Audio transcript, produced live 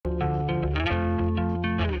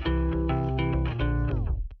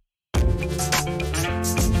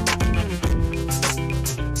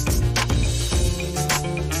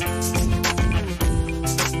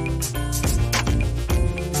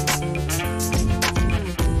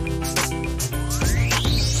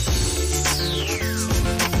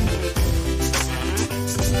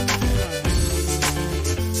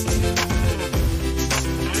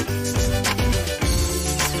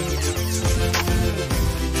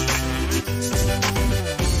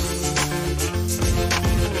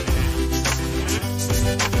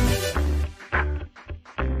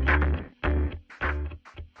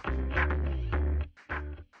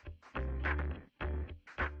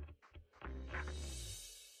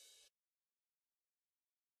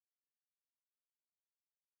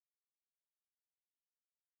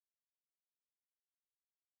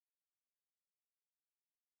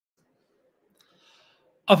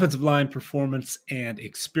offensive line performance and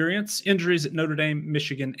experience, injuries at Notre Dame,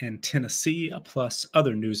 Michigan, and Tennessee, plus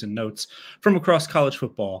other news and notes from across college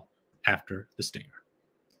football after the Stinger.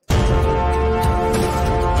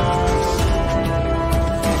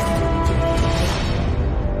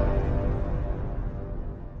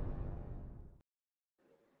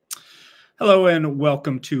 Hello and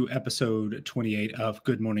welcome to episode 28 of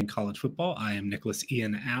Good Morning College Football. I am Nicholas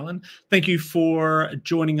Ian Allen. Thank you for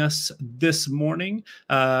joining us this morning.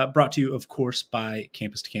 Brought to you, of course, by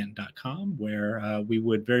CampusToCanton.com, where we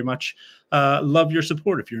would very much love your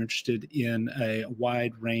support if you're interested in a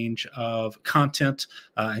wide range of content,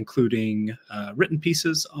 including written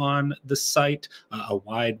pieces on the site, a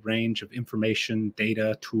wide range of information,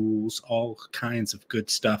 data, tools, all kinds of good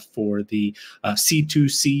stuff for the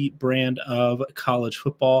C2C brand of college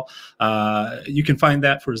football. You can find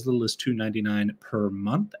that for as little as $2.99 per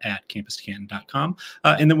month at CampusToCanton.com.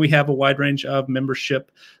 And then we have a wide range of membership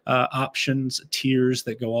options, tiers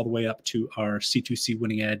that go all the way up to our C2C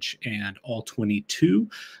Winning Edge and All 22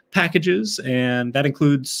 packages. And that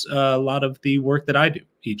includes a lot of the work that I do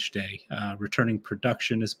each day. Returning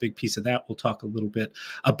production is a big piece of that. We'll talk a little bit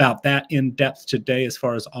about that in depth today as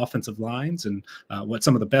far as offensive lines and what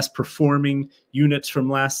some of the best performing units from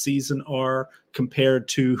last season are compared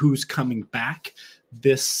to who's coming back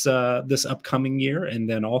this upcoming year. And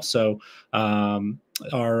then also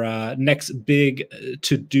our next big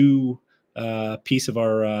to-do piece of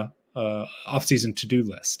our off-season to-do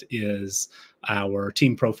list is our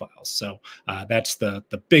team profiles. So that's the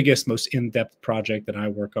biggest, most in-depth project that I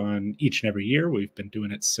work on each and every year. We've been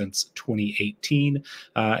doing it since 2018.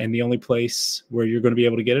 And the only place where you're going to be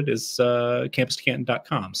able to get it is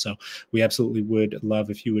CampusToCanton.com. So we absolutely would love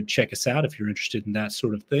if you would check us out if you're interested in that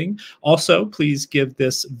sort of thing. Also, please give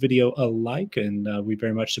this video a like, and we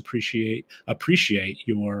very much appreciate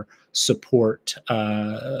your support,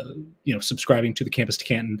 subscribing to the Campus to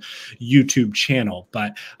Canton YouTube channel.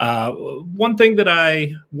 But one thing that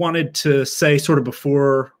I wanted to say sort of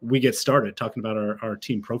before we get started talking about our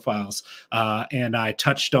team profiles, and I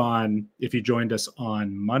touched on, if you joined us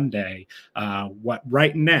on Monday, what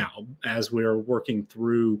right now, as we're working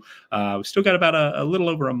through, we still got about a little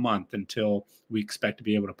over a month until we expect to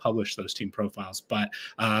be able to publish those team profiles. But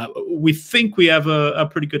we think we have a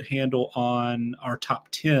pretty good handle on our top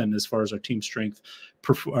 10 as far as our team strength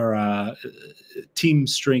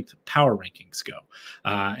power rankings go.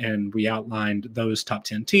 And we outlined those top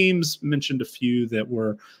 10 teams, mentioned a few that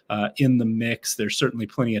were in the mix. There's certainly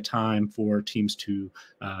plenty of time for teams to,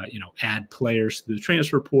 add players to the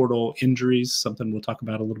transfer portal, injuries, something we'll talk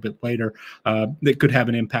about a little bit later, that could have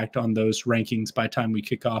an impact on those rankings by the time we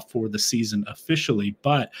kick off for the season officially.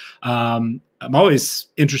 But I'm always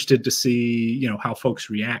interested to see, how folks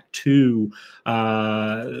react to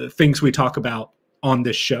things we talk about on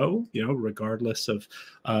this show, regardless of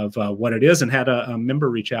what it is, and had a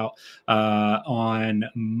member reach out on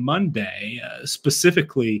Monday,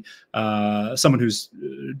 specifically someone who's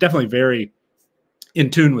definitely very in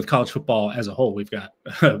tune with college football as a whole. We've got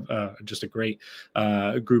just a great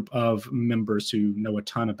group of members who know a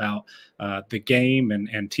ton about the game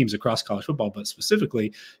and teams across college football, but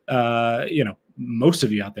specifically, most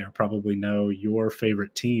of you out there probably know your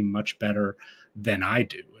favorite team much better than I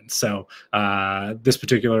do. And so this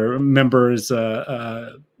particular member is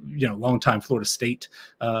a longtime Florida State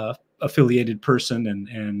affiliated person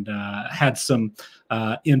and had some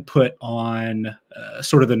input on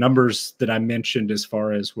sort of the numbers that I mentioned as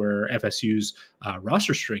far as where FSU's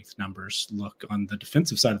roster strength numbers look on the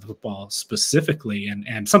defensive side of the football specifically,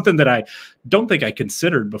 and something that I don't think I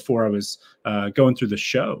considered before I was going through the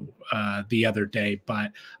show the other day.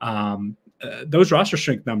 But those roster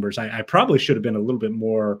strength numbers, I probably should have been a little bit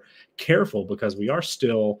more careful, because we are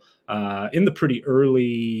still in the pretty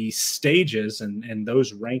early stages, and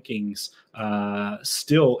those rankings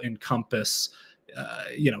still encompass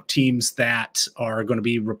teams that are going to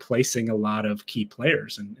be replacing a lot of key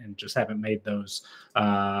players and just haven't made those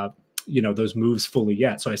those moves fully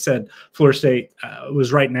yet. So I said Florida State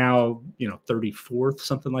was right now 34th,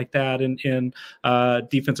 something like that, in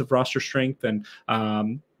defensive roster strength, and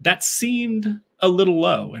that seemed a little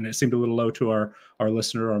low, and it seemed a little low to our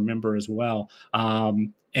listener, our member as well.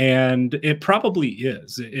 And it probably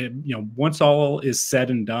is. Once all is said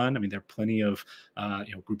and done, I mean, there are plenty of,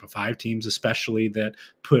 group of 5 teams, especially, that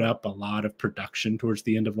put up a lot of production towards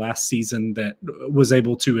the end of last season that was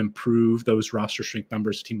able to improve those roster strength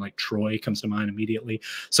numbers. A team like Troy comes to mind immediately.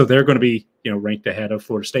 So they're going to be, ranked ahead of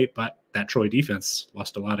Florida State. But that Troy defense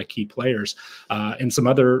lost a lot of key players and some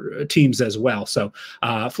other teams as well. So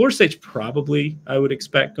Florida State's probably, I would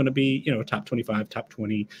expect, going to be, a top 25, top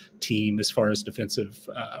 20 team as far as defensive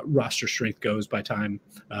roster strength goes by time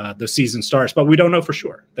the season starts. But we don't know for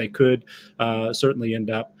sure. They could certainly end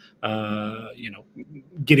up,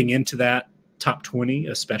 getting into that top 20,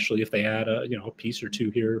 especially if they add a piece or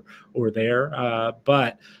two here or there.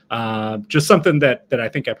 But just something that I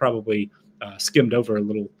think I probably skimmed over a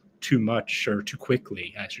little too much, or too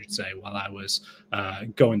quickly, I should say, while I was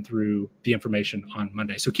going through the information on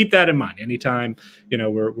Monday. So keep that in mind. Anytime,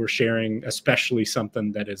 we're sharing, especially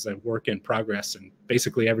something that is a work in progress, and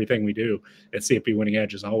basically everything we do at CFP Winning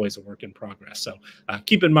Edge is always a work in progress. So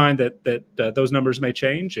keep in mind that those numbers may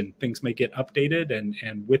change and things may get updated.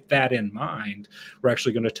 And with that in mind, we're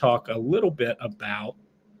actually going to talk a little bit about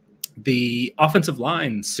the offensive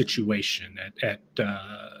line situation at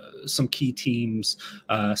some key teams,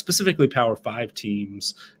 specifically Power 5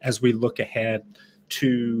 teams, as we look ahead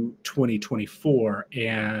to 2024.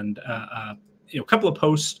 And a couple of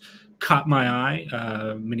posts caught my eye.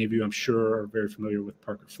 Many of you, I'm sure, are very familiar with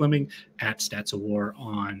Parker Fleming at Stats of War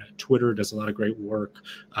on Twitter. Does a lot of great work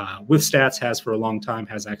with stats, has for a long time,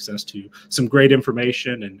 has access to some great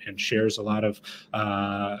information, and shares a lot of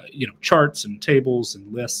charts and tables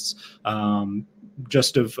and lists,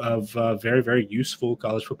 just of very, very useful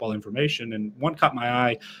college football information. And one caught my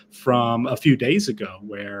eye from a few days ago,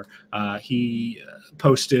 where he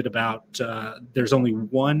posted about there's only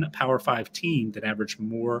one Power 5 team that averaged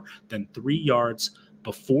more than 3 yards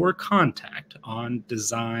before contact on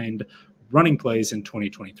designed running plays in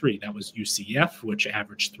 2023. That was UCF, which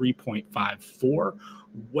averaged 3.54,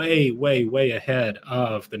 way, way, way ahead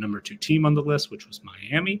of the number 2 team on the list, which was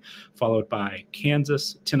Miami, followed by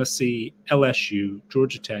Kansas, Tennessee, LSU,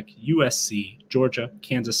 Georgia Tech, USC, Georgia,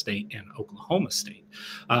 Kansas State, and Oklahoma State.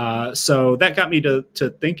 So that got me to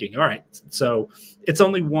thinking, all right, so it's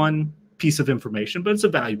only one piece of information, but it's a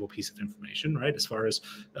valuable piece of information, right? As far as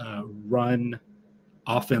run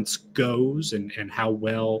offense goes, and how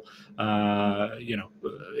well,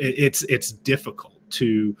 it's difficult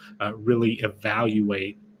to really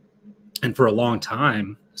evaluate. And for a long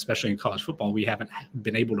time, especially in college football, we haven't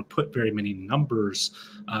been able to put very many numbers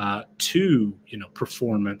to,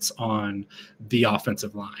 performance on the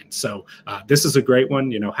offensive line. So this is a great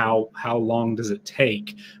one. How long does it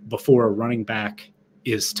take before a running back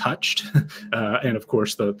is touched? And of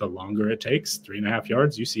course, the longer it takes, 3.5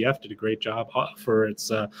 yards. UCF did a great job for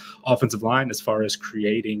its offensive line as far as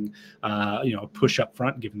creating, a push up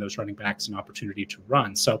front, giving those running backs an opportunity to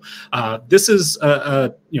run. So this is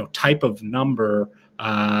a type of number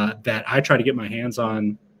that I try to get my hands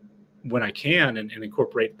on when I can, and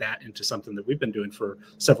incorporate that into something that we've been doing for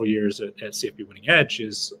several years at CFP Winning Edge,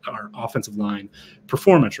 is our offensive line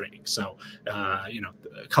performance rating. So,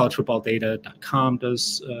 collegefootballdata.com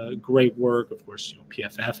does great work. Of course,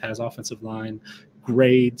 PFF has offensive line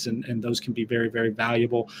grades, and those can be very, very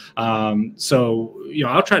valuable. So,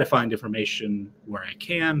 I'll try to find information where I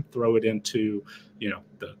can, throw it into,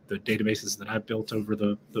 the databases that I've built over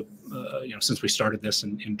the since we started this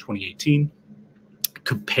in 2018.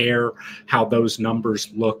 Compare how those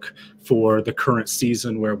numbers look for the current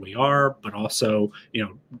season where we are, but also,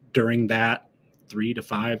 during that 3 to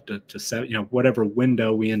 5 to 7, whatever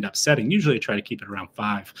window we end up setting. Usually I try to keep it around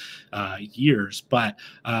 5 years, but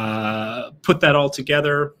put that all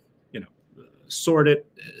together, sort it,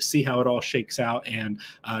 see how it all shakes out, and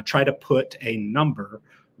try to put a number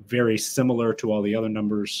very similar to all the other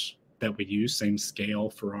numbers that we use, same scale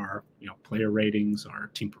for our player ratings, our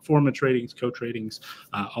team performance ratings, coach ratings,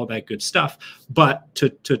 all that good stuff, but to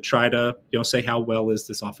try to say how well is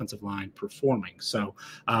this offensive line performing. So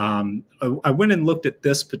I went and looked at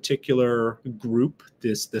this particular group,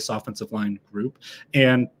 this offensive line group,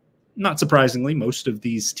 and not surprisingly, most of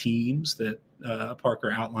these teams that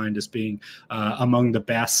Parker outlined as being among the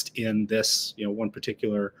best in this one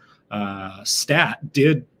particular stat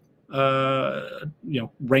did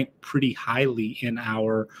rank pretty highly in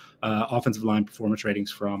our offensive line performance ratings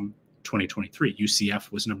from 2023. UCF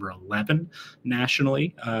was number 11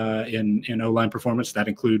 nationally in O-line performance. That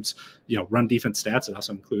includes run defense stats. It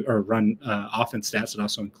also includes run offense stats. It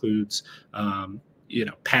also includes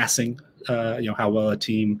passing. How well a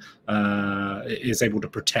team is able to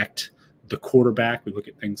protect the quarterback. We look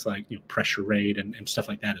at things like pressure rate and stuff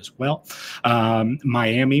like that as well.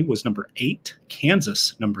 Miami was number 8,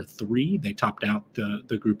 Kansas number 3. They topped out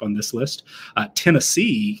the group on this list.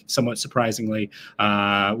 Tennessee, somewhat surprisingly,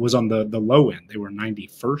 was on the low end. They were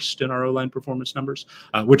 91st in our O-line performance numbers,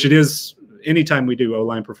 which it is anytime we do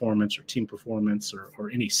O-line performance or team performance or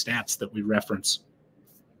any stats that we reference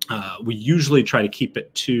We usually try to keep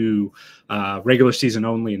it to regular season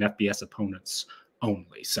only and FBS opponents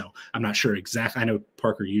only. So I'm not sure exactly. I know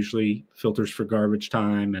Parker usually filters for garbage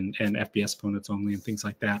time and FBS opponents only and things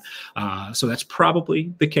like that. So that's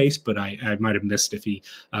probably the case, but I might have missed if he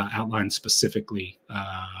outlined specifically,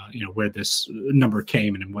 where this number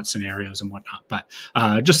came and in what scenarios and whatnot. But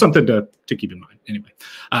just something to keep in mind. Anyway,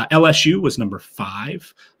 LSU was number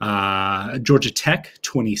 5, Georgia Tech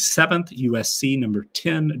 27th, USC number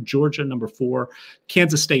 10, Georgia number 4,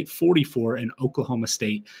 Kansas State 44, and Oklahoma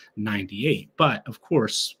State 98. But of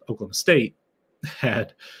course, Oklahoma State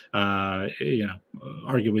had,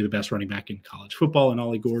 arguably the best running back in college football, and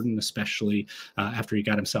Ollie Gordon, especially after he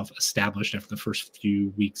got himself established after the first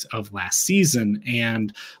few weeks of last season.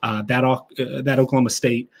 And that Oklahoma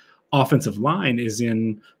State offensive line is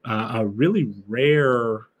in a really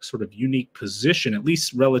rare, sort of unique position, at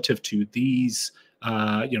least relative to these,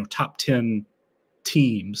 top 10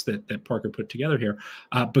 teams that Parker put together here,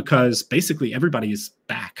 because basically everybody is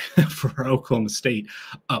back for Oklahoma State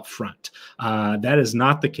up front. That is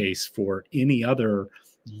not the case for any other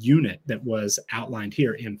unit that was outlined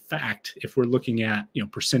here. In fact, if we're looking at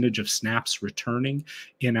percentage of snaps returning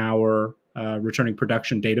in our returning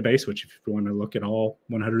production database, which if you want to look at all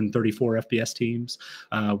 134 FBS teams,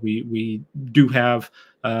 we do have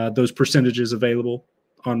those percentages available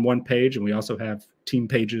on one page, and we also have team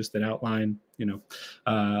pages that outline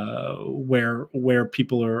where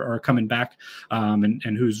people are coming back,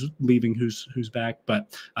 and who's leaving, who's back.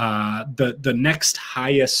 But the next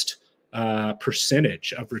highest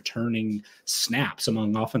percentage of returning snaps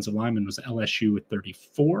among offensive linemen was LSU at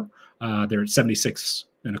 34. They're at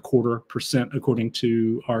 76.25% according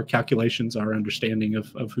to our calculations, our understanding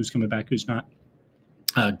of who's coming back, who's not.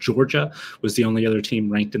 Georgia was the only other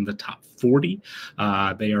team ranked in the top 40.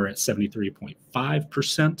 They are at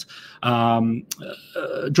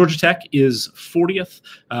 73.5%. Georgia Tech is 40th.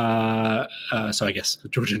 So I guess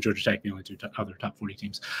Georgia and Georgia Tech, the only two other top 40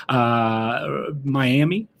 teams.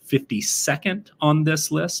 Miami, 52nd on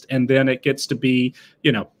this list. And then it gets to be,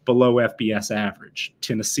 below FBS average.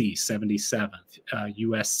 Tennessee, 77th.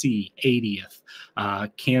 USC, 80th.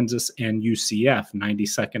 Kansas and UCF,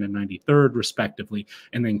 92nd and 93rd, respectively.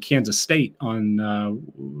 And then Kansas State on,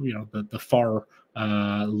 the far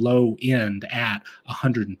low end at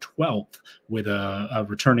 112th with a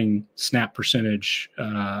returning snap percentage,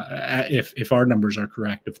 if our numbers are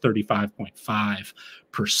correct, of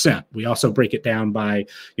 35.5%. We also break it down by,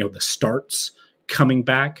 the starts coming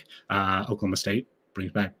back. Oklahoma State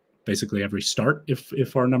brings back basically every start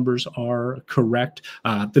if our numbers are correct.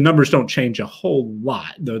 The numbers don't change a whole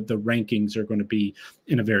lot. The rankings are going to be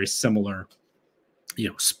in a very similar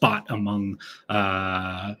spot among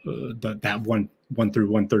that one through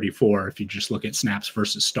 134 if you just look at snaps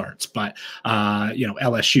versus starts. But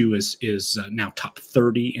LSU is now top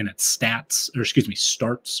 30 in its starts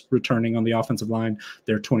returning on the offensive line.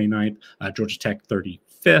 They're 29th. Georgia Tech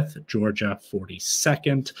 35th, Georgia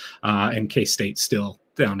 42nd, and K-State still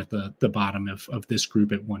down at the bottom of this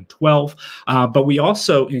group at 112. But we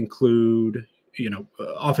also include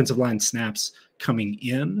offensive line snaps coming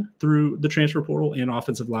in through the transfer portal and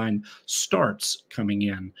offensive line starts coming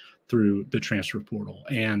in through the transfer portal.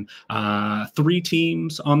 And 3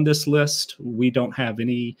 teams on this list, we don't have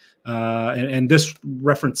any, and this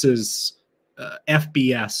references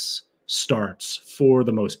FBS starts for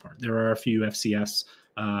the most part. There are a few FCS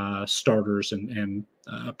starters and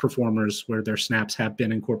performers where their snaps have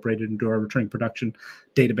been incorporated into our returning production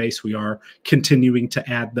database. We are continuing to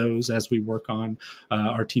add those as we work on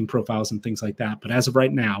our team profiles and things like that. But as of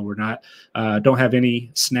right now, we're not don't have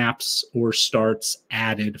any snaps or starts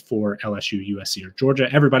added for LSU, USC, or Georgia.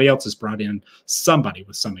 Everybody else has brought in somebody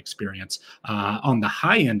with some experience. On the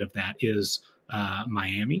high end of that is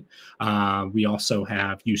Miami. We also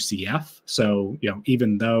have UCF. So,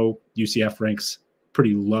 even though UCF ranks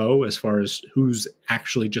pretty low as far as who's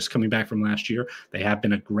actually just coming back from last year, they have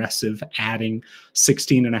been aggressive, adding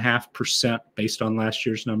 16.5% based on last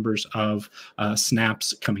year's numbers of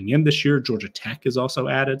snaps coming in this year. Georgia Tech is also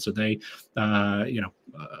added, so they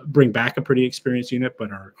bring back a pretty experienced unit, but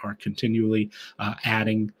are continually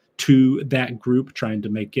adding to that group, trying to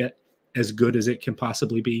make it as good as it can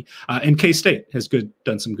possibly be. And K-State has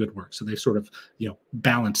done some good work, so they sort of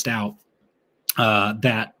balanced out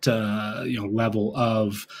that level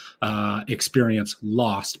of experience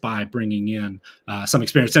lost by bringing in some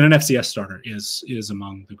experience. And an FCS starter is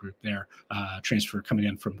among the group there, transfer coming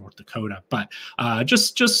in from North Dakota. But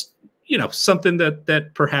just something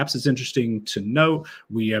that perhaps is interesting to note.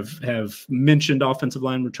 We have mentioned offensive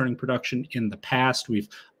line returning production in the past. We've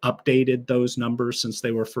updated those numbers since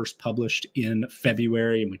they were first published in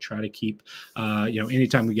February, and we try to keep,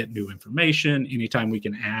 anytime we get new information, anytime we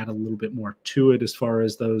can add a little bit more to it as far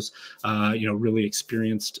as those, really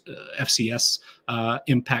experienced FCS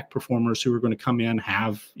impact performers who are going to come in,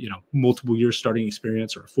 have, multiple years starting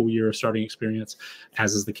experience or a full year of starting experience,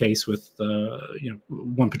 as is the case with,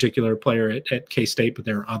 one particular player at K-State, but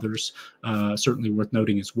there are others certainly worth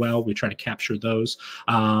noting as well. We try to capture those.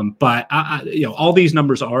 But all these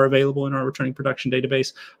numbers are available in our returning production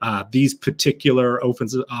database. These particular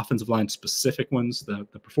offensive line specific ones, the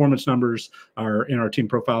performance numbers are in our team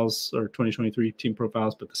profiles, or 2023 team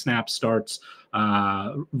profiles, but the snaps, starts,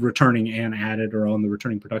 returning and added are on the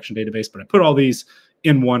returning production database. But I put all these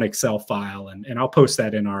in one Excel file, and I'll post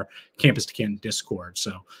that in our Campus to Canton Discord.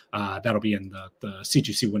 So that'll be in the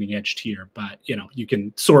C2C Winning Edge tier. But you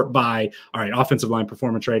can sort by, all right, offensive line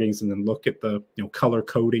performance ratings, and then look at the color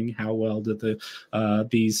coding. How well did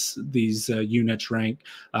these units rank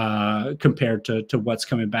compared to what's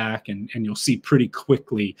coming back, and you'll see pretty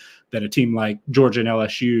quickly that a team like Georgia and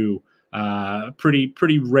LSU,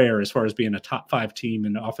 pretty rare as far as being a top 5 team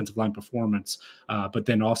in offensive line performance, but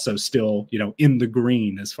then also still, in the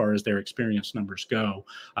green as far as their experience numbers go,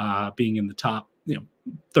 being in the top,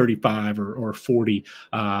 35 or 40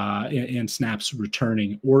 in snaps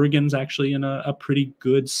returning. Oregon's actually in a pretty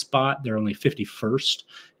good spot. They're only 51st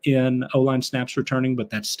in O-line snaps returning, but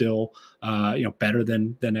that's still better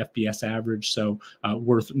than FBS average. So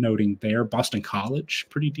worth noting there. Boston College,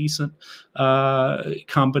 pretty decent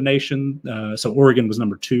combination. So Oregon was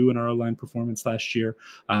number 2 in our O-line performance last year.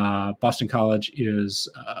 Boston College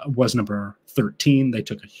was number 13. They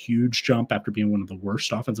took a huge jump after being one of the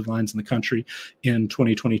worst offensive lines in the country in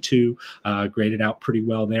 2022. Graded out pretty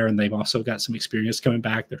well there, and they've also got some experience coming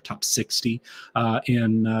back. They're top 60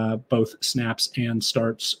 in both snaps and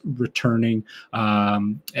starts returning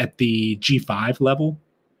at the G5 level.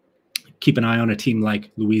 Keep an eye on a team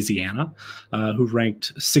like Louisiana, who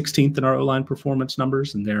ranked 16th in our O-line performance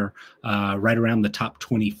numbers, and they're right around the top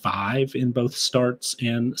 25 in both starts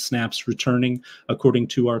and snaps returning, according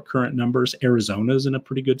to our current numbers. Arizona's in a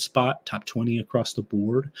pretty good spot, top 20 across the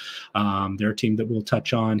board. They're a team that we'll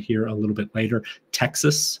touch on here a little bit later.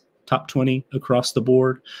 Texas, top 20 across the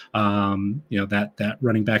board. That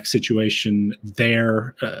running back situation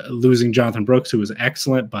there, losing Jonathan Brooks, who was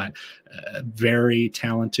excellent, but very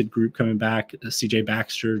talented group coming back. CJ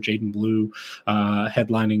Baxter, Jaden Blue,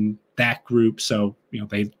 headlining that group. So,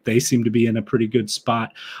 they seem to be in a pretty good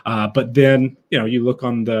spot. But then, you look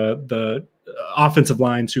on the offensive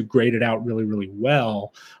lines who graded out really, really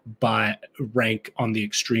well, but rank on the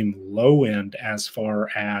extreme low end as far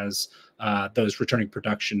as those returning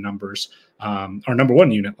production numbers. Our number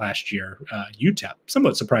 1 unit last year, UTEP,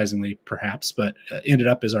 somewhat surprisingly perhaps, but ended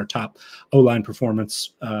up as our top O-line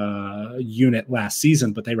performance unit last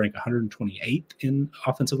season, but they rank 128 in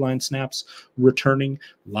offensive line snaps returning.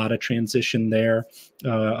 A lot of transition there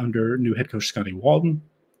under new head coach Scotty Walden.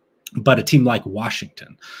 But a team like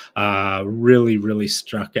Washington really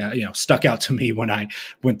stuck out to me when I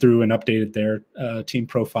went through and updated their team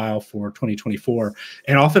profile for 2024.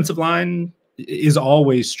 And offensive line is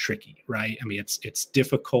always tricky, right? I mean, it's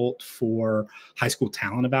difficult for high school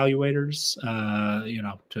talent evaluators,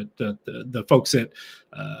 the folks at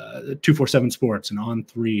 247 Sports and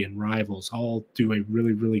On3 and Rivals all do a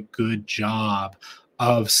really, really good job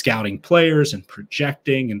of scouting players and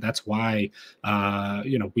projecting. And that's why,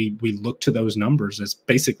 we look to those numbers as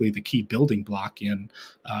basically the key building block in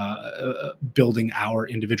building our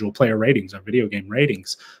individual player ratings, our video game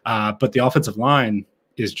ratings. But the offensive line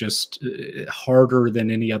is just harder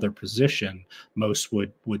than any other position, most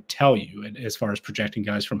would tell you. And as far as projecting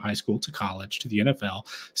guys from high school to college to the NFL,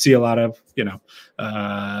 see a lot of,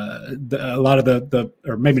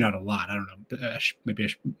 or maybe not a lot, I don't know, maybe I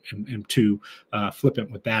am too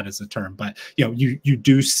flippant with that as a term, but, you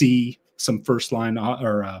do see some first round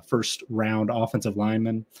offensive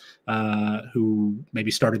linemen who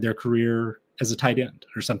maybe started their career as a tight end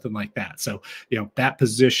or something like that. So, that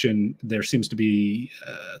position, there seems to be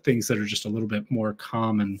things that are just a little bit more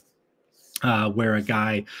common, where a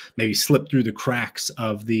guy maybe slipped through the cracks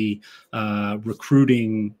of the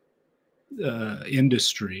recruiting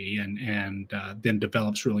industry and then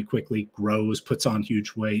develops really quickly, grows, puts on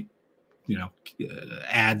huge weight,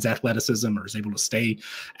 adds athleticism or is able to stay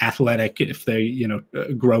athletic if they,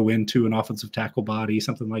 grow into an offensive tackle body,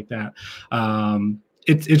 something like that.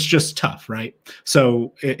 it's just tough, right?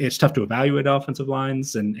 So it's tough to evaluate offensive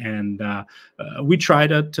lines, and we try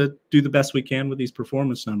to do the best we can with these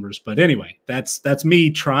performance numbers. But anyway, that's me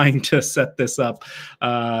trying to set this up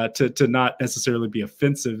to not necessarily be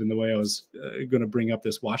offensive in the way I was going to bring up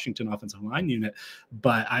this Washington offensive line unit.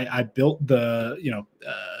 But I built the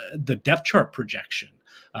depth chart projection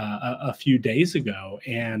a few days ago,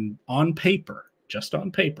 and on paper, just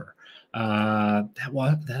on paper,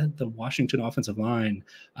 the Washington offensive line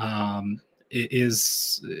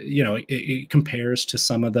is, it compares to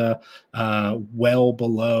some of the well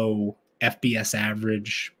below FBS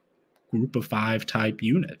average group of 5 type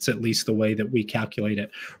units, at least the way that we calculate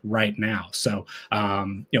it right now. So,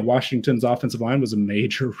 Washington's offensive line was a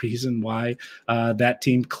major reason why that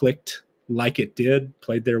team clicked like it did,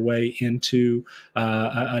 played their way into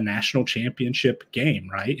a national championship game,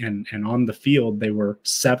 right? And on the field, they were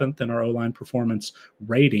 7th in our O-line performance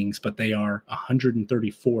ratings, but they are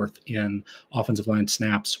 134th in offensive line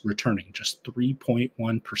snaps returning, just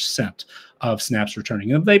 3.1% of snaps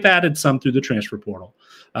returning. And they've added some through the transfer portal,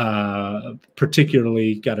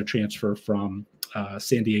 particularly got a transfer from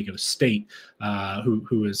San Diego State,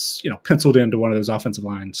 who is penciled into one of those offensive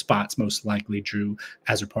line spots, most likely. Drew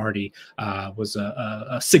Azarparty was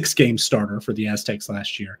a 6-game starter for the Aztecs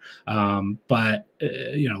last year. But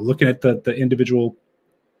looking at the individual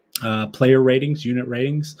player ratings, unit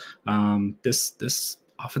ratings, this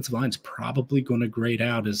offensive line is probably going to grade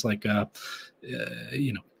out as like a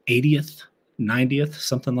 80th, 90th,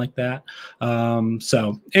 something like that.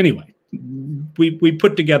 So anyway, we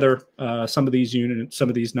put together some of these units, some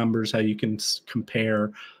of these numbers, how you can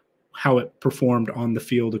compare how it performed on the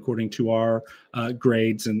field according to our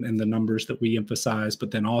grades and the numbers that we emphasize,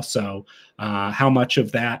 but then also how much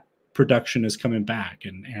of that production is coming back.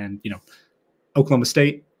 And Oklahoma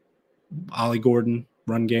State, Ollie Gordon,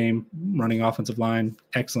 run game, running offensive line,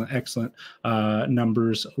 excellent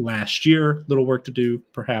numbers last year. Little work to do,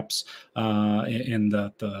 perhaps, in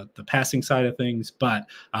the passing side of things, but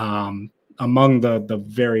among the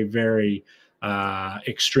very, very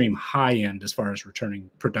extreme high end as far as returning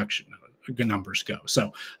production numbers go.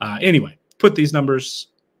 So anyway, put these numbers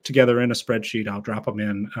together in a spreadsheet. I'll drop them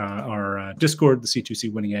in our Discord, the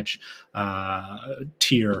C2C Winning Edge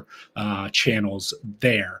tier channels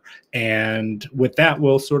there. And with that,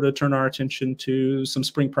 we'll sort of turn our attention to some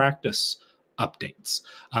spring practice updates.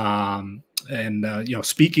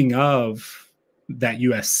 Speaking of that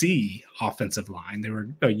USC offensive line, they were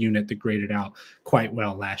a unit that graded out quite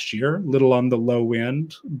well last year, little on the low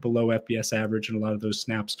end, below FBS average, and a lot of those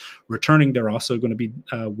snaps returning. They're also going to be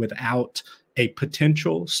without a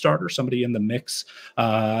potential starter, somebody in the mix.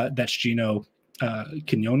 That's Gino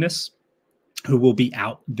Quinones, who will be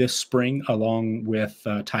out this spring, along with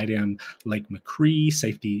tight end Lake McCree,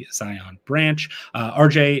 safety Zion Branch.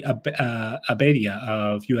 RJ Abadia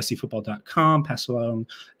of USCFootball.com passed along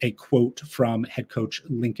a quote from head coach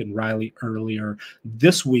Lincoln Riley earlier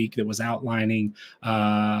this week that was outlining,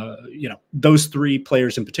 those 3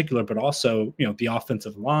 players in particular, but also, the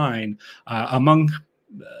offensive line among.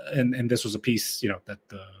 And this was a piece, that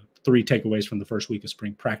the 3 takeaways from the first week of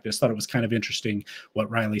spring practice. Thought it was kind of interesting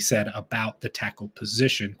what Riley said about the tackle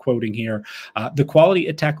position. Quoting here, the quality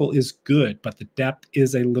at tackle is good, but the depth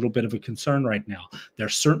is a little bit of a concern right now.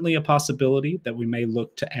 There's certainly a possibility that we may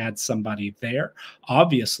look to add somebody there.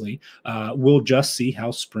 Obviously, we'll just see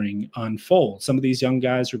how spring unfolds. Some of these young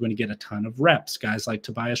guys are going to get a ton of reps, guys like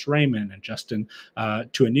Tobias Raymond and Justin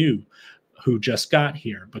Tuanu, who just got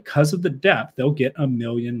here. Because of the depth, they'll get 1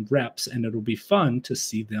 million reps, and it'll be fun to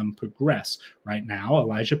see them progress. Right now,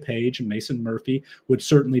 Elijah Page and Mason Murphy would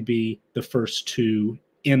certainly be the first 2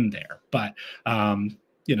 in there. But,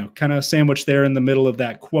 kind of sandwiched there in the middle of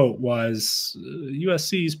that quote was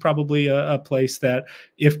USC is probably a place that,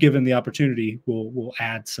 if given the opportunity, will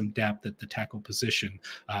add some depth at the tackle position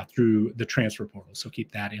through the transfer portal. So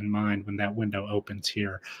keep that in mind when that window opens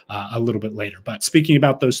here a little bit later. But speaking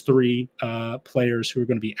about those 3 players who are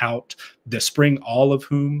going to be out this spring, all of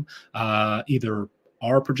whom either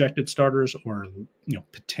are projected starters or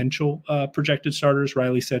potential projected starters,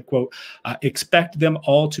 Riley said, quote, expect them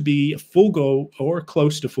all to be full go or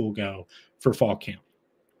close to full go for fall camp.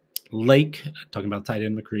 Lake, talking about tight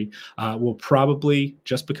end McCree, will probably,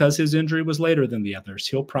 just because his injury was later than the others,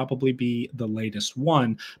 he'll probably be the latest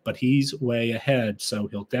one, but he's way ahead, so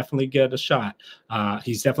he'll definitely get a shot.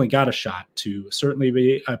 He's definitely got a shot to certainly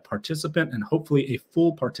be a participant, and hopefully a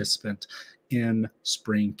full participant in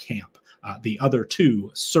spring camp. The other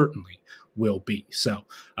 2 certainly will be. So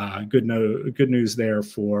good news there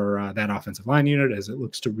for that offensive line unit as it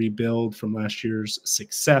looks to rebuild from last year's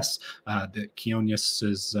success. That Quinones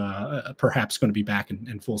is perhaps going to be back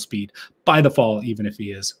in full speed by the fall, even if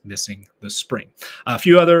he is missing the spring. A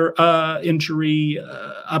few other injury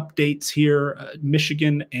updates here.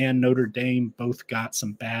 Michigan and Notre Dame both got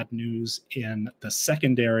some bad news in the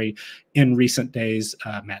secondary in recent days.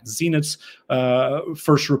 Matt Zenitz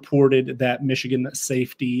first reported that Michigan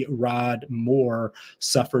safety Rod Moore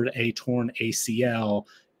suffered a torn ACL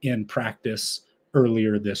in practice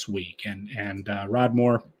earlier this week. And Rod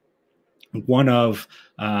Moore, one of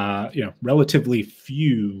relatively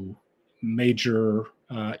few major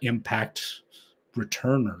impact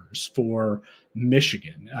returners for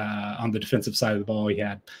Michigan. On the defensive side of the ball, he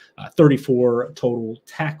had 34 total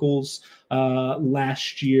tackles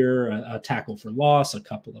last year, a tackle for loss, a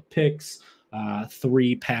couple of picks,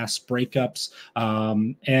 3 pass breakups,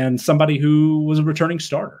 and somebody who was a returning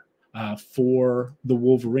starter for the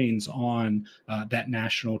Wolverines on that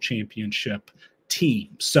national championship team.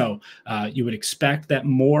 So you would expect that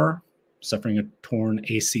Moore, suffering a torn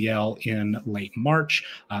ACL in late March,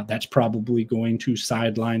 that's probably going to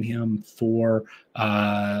sideline him for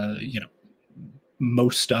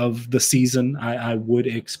most of the season. I would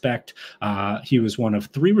expect. He was one of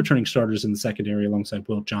 3 returning starters in the secondary alongside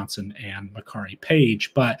Will Johnson and Makari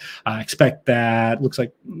Page, but I expect that looks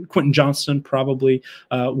like Quentin Johnston probably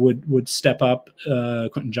would step up,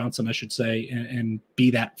 Quentin Johnson, I should say, and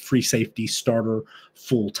be that free safety starter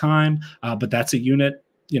full time. But that's a unit,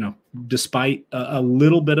 despite a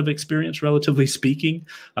little bit of experience, relatively speaking,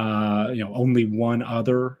 only one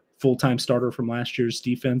other full-time starter from last year's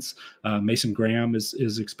defense. Mason Graham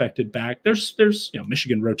is expected back. There's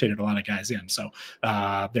Michigan rotated a lot of guys in, so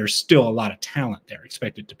there's still a lot of talent there.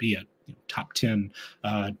 Expected to be a top 10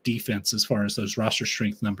 defense as far as those roster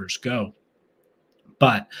strength numbers go.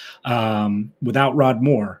 But without Rod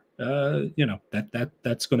Moore,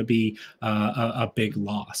 that's going to be a big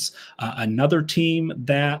loss. Another team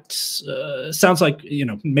that sounds like,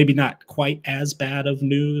 maybe not quite as bad of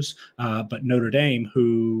news, but Notre Dame,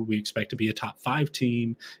 who we expect to be a top 5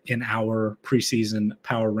 team in our preseason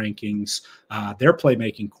power rankings, their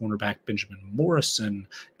playmaking cornerback Benjamin Morrison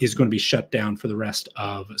is going to be shut down for the rest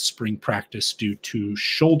of spring practice due to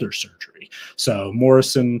shoulder surgery. So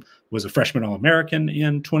Morrison was a freshman All-American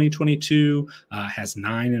in 2022, has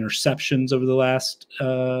 9 interceptions over the last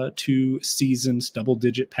 2 seasons,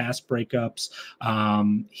 double-digit pass breakups.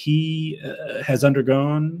 He has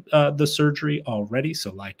undergone the surgery already,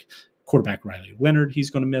 so like quarterback Riley Leonard, he's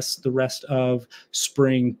going to miss the rest of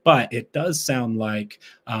spring, but it does sound like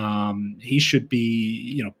he should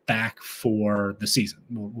be, back for the season.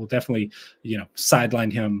 We'll definitely,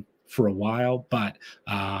 sideline him for a while, but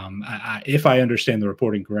if I understand the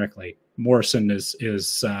reporting correctly, Morrison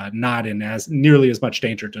is not in as nearly as much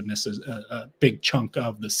danger to miss a big chunk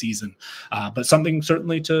of the season, but something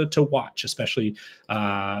certainly to watch, especially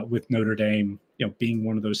with Notre Dame, being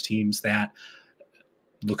one of those teams that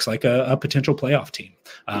looks like a potential playoff team.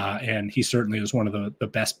 And he certainly is one of the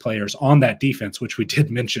best players on that defense, which we did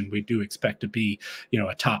mention we do expect to be,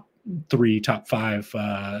 a top 3, top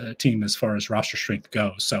 5 team as far as roster strength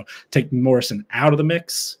goes. So take Morrison out of the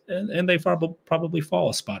mix and they probably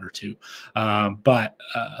fall a spot or 2. But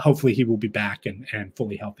hopefully he will be back and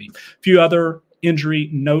fully healthy. A few other injury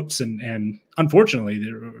notes, and unfortunately,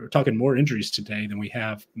 we're talking more injuries today than we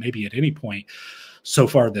have maybe at any point so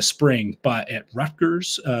far this spring. But at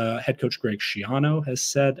Rutgers, head coach Greg Schiano has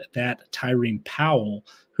said that Tyrene Powell,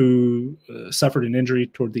 who suffered an injury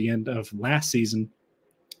toward the end of last season,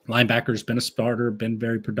 linebacker's been a starter, been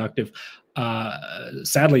very productive,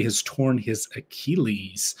 sadly has torn his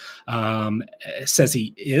Achilles. Says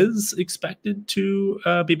he is expected to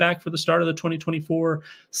be back for the start of the 2024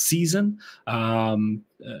 season.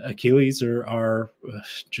 Achilles are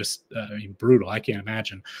just brutal. I can't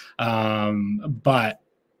imagine. But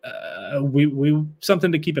we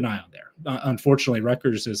something to keep an eye on there. Unfortunately,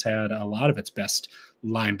 Rutgers has had a lot of its best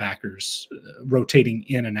linebackers rotating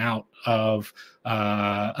in and out of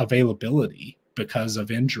availability because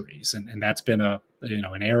of injuries, and that's been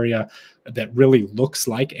an area that really looks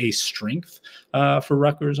like a strength for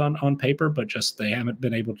Rutgers on paper, but just they haven't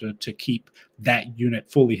been able to keep that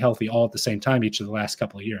unit fully healthy all at the same time each of the last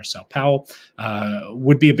couple of years. So Powell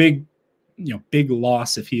would be a big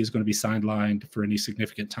loss if he is going to be sidelined for any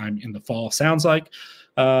significant time in the fall. Sounds like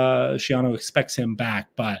Schiano expects him back,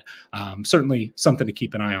 but certainly something to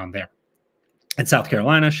keep an eye on there. In South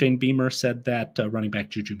Carolina, Shane Beamer said that running back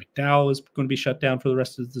Juju McDowell is going to be shut down for the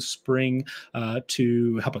rest of the spring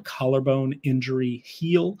to help a collarbone injury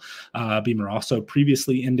heal. Beamer also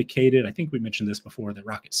previously indicated, I think we mentioned this before, that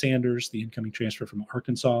Rocket Sanders, the incoming transfer from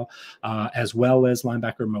Arkansas, as well as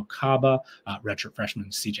linebacker Mo Kaba, redshirt freshman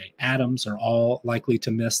CJ Adams, are all likely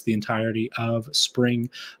to miss the entirety of spring.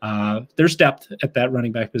 There's depth at that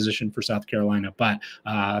running back position for South Carolina, but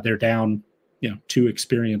they're down two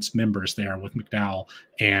experienced members there with McDowell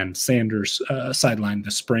and Sanders sidelined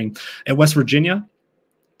this spring. At West Virginia,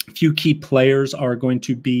 a few key players are going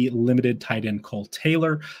to be limited. Tight end Cole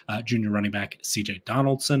Taylor, junior running back CJ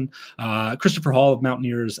Donaldson. Christopher Hall of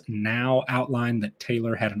Mountaineers now outlined that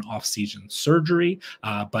Taylor had an off-season surgery,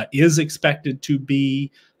 but is expected to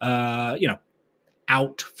be,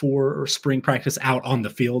 out for spring practice, out on the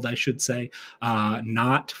field, I should say,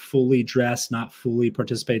 not fully dressed, not fully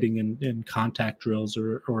participating in contact drills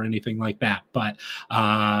or anything like that, but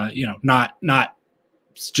not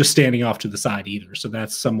just standing off to the side either. So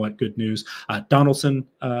that's somewhat good news. Donaldson,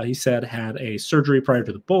 he said, had a surgery prior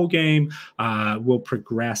to the bowl game, will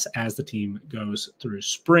progress as the team goes through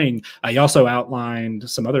spring. He also outlined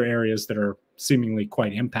some other areas that are seemingly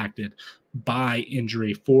quite impacted by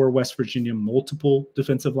injury for West Virginia. Multiple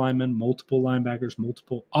defensive linemen, multiple linebackers,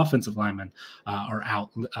 multiple offensive linemen are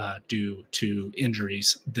out due to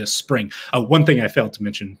injuries this spring. One thing I failed to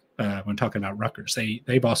mention when talking about Rutgers,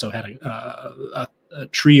 they've also had a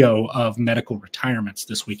trio of medical retirements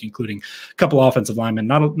this week, including a couple offensive linemen,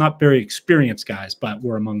 not very experienced guys, but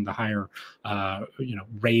were among the higher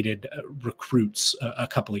rated recruits a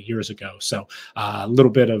couple of years ago. So a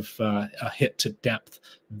little bit of a hit to depth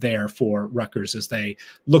there for Rutgers as they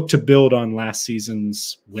look to build on last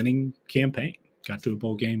season's winning campaign. Got to a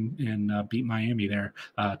bowl game and beat Miami there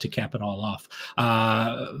to cap it all off.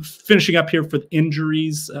 Finishing up here for the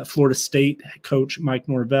injuries, Florida State coach Mike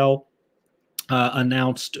Norvell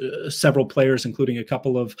announced several players, including a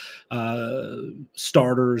couple of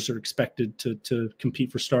starters, are expected to compete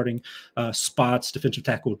for starting spots. Defensive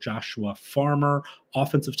tackle Joshua Farmer,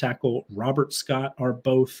 offensive tackle Robert Scott are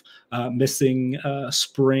both missing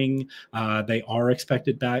spring. They are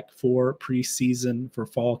expected back for preseason, for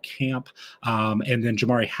fall camp. And then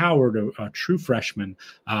Jamari Howard, a true freshman,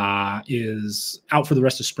 is out for the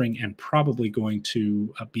rest of spring and probably going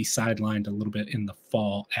to be sidelined a little bit in the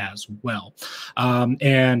fall as well.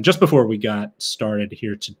 And just before we got started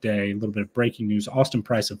here today, a little bit of breaking news. Austin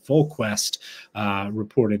Price of VolQuest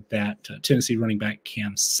reported that Tennessee running back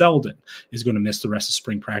Cam Seldon is going to miss the rest of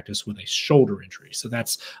spring practice with a shoulder injury. So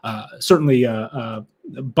that's certainly a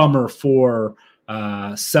bummer for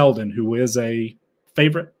Seldon, who is a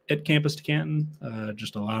favorite at Campus to Canton.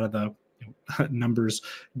 Just a lot of the numbers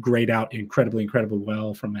grade out incredibly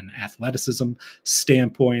well from an athleticism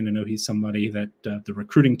standpoint. I know he's somebody that the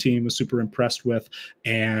recruiting team was super impressed with,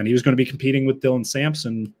 and he was going to be competing with Dylan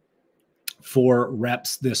Sampson for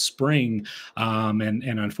reps this spring, and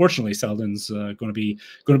unfortunately Seldon's going to be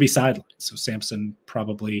sidelined. So Sampson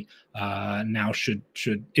probably now should,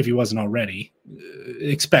 if he wasn't already,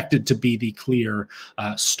 expected to be the clear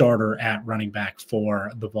starter at running back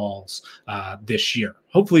for the Vols this year.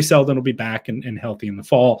 Hopefully Seldon will be back and healthy in the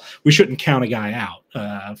fall. We shouldn't count a guy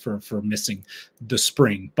out for missing the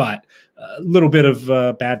spring, but a little bit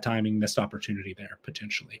of bad timing, missed opportunity there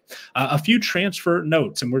potentially. A few transfer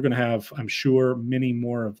notes, and we're going to have, I'm sure, many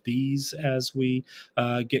more of these as we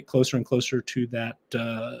get closer and closer to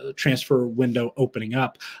that transfer window opening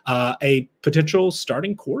up. A potential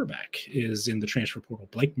starting quarterback is in the transfer portal.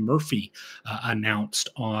 Blake Murphy announced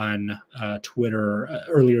on Twitter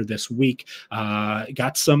earlier this week.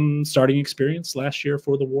 Got some starting experience last year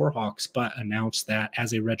for the Warhawks, but announced that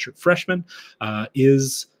as a redshirt freshman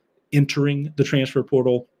is entering the transfer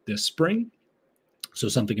portal this spring. So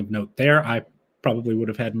something of note there. I probably would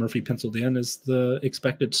have had Murphy penciled in as the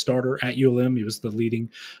expected starter at ULM. He was the leading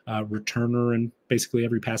returner in basically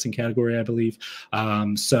every passing category, I believe.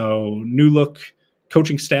 So new look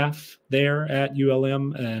coaching staff there at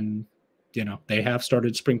ULM, and they have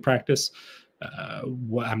started spring practice.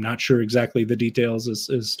 I'm not sure exactly the details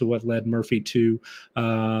as to what led Murphy to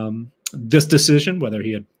this decision, whether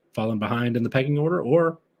he had fallen behind in the pecking order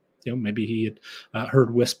or maybe he had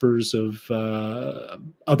heard whispers of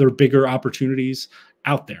other bigger opportunities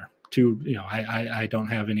out there. I don't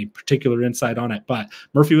have any particular insight on it, but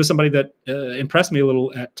Murphy was somebody that impressed me a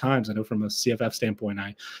little at times. I know from a CFF standpoint,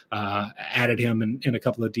 I added him in a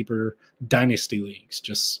couple of deeper dynasty leagues,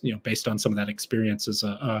 just based on some of that experience as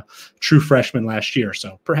a true freshman last year.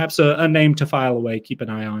 So perhaps a name to file away, keep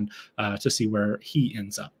an eye on to see where he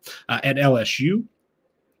ends up. At LSU,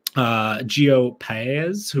 Gio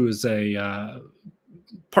Paez, who is a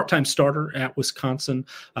part-time starter at Wisconsin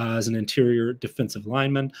as an interior defensive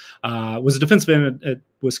lineman, was a defensive end at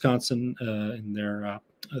Wisconsin in their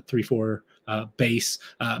 3-4 base,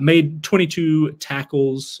 made 22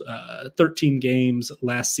 tackles, 13 games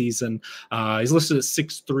last season. He's listed at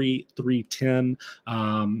 6'3",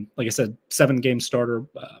 310. Like I said, 7-game starter,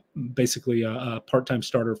 basically a part-time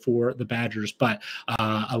starter for the Badgers, but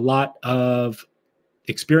a lot of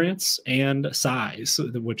experience and size,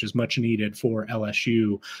 which is much needed for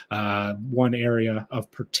LSU. One area of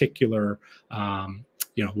particular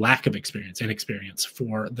lack of inexperience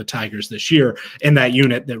for the Tigers this year, and that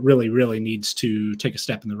unit that really needs to take a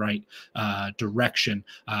step in the right direction.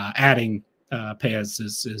 Adding Paez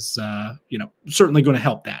is certainly going to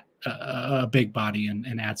help that. A big body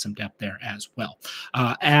and add some depth there as well.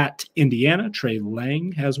 At Indiana, Trey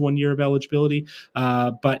Lang has 1 year of eligibility,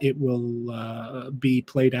 but it will be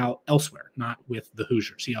played out elsewhere, not with the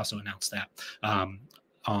Hoosiers. He also announced that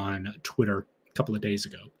on Twitter a couple of days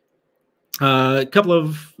ago. A couple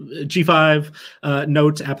of G5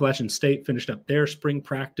 notes. Appalachian State finished up their spring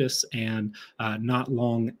practice, and not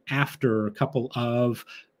long after, a couple of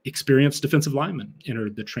experienced defensive linemen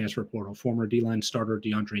entered the transfer portal. Former D-line starter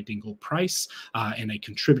DeAndre Dingle-Price and a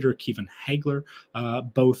contributor, Kevin Hagler,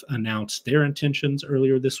 both announced their intentions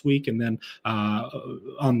earlier this week. And then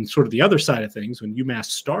on sort of the other side of things, when UMass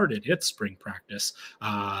started its spring practice,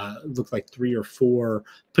 looked like 3 or 4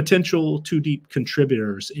 potential 2-deep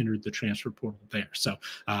contributors entered the transfer portal there. So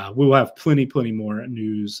we'll have plenty more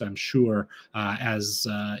news, I'm sure, as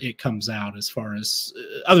it comes out, as far as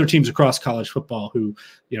other teams across college football who,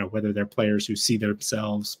 whether they're players who see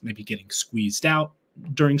themselves maybe getting squeezed out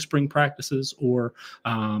during spring practices, or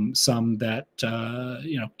some that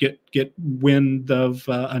get wind of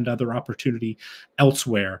another opportunity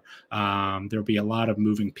elsewhere. There'll be a lot of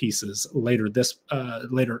moving pieces later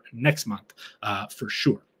next month for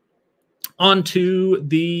sure. On to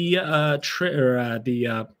the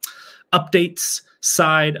updates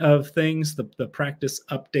side of things, the practice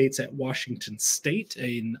updates at Washington State,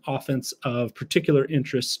 an offense of particular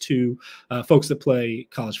interest to folks that play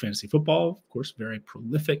college fantasy football. Of course, very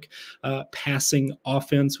prolific passing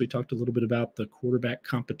offense. We talked a little bit about the quarterback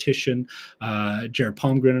competition. Jared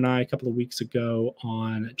Palmgren and I a couple of weeks ago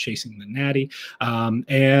on Chasing the Natty.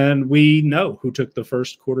 And we know who took the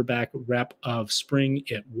first quarterback rep of spring.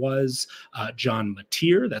 It was John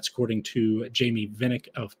Mateer. That's according to Jamie Vinnick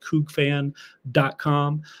of CougFan.com.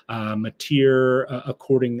 Mateer,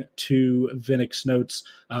 according to Vinnick's notes,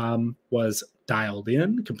 was dialed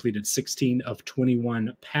in, completed 16 of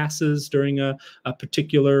 21 passes during a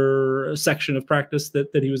particular section of practice that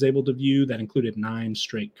he was able to view. That included 9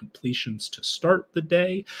 straight completions to start the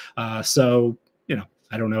day. So,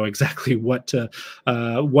 I don't know exactly what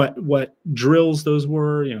drills those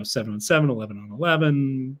were, 7 on 7, 11 on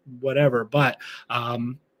 11, whatever. But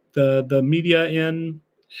the media in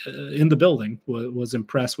the building was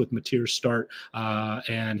impressed with Mateer's start,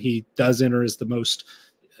 and he does enter as the most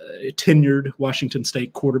tenured Washington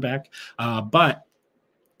State quarterback. But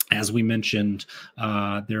as we mentioned,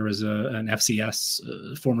 there is an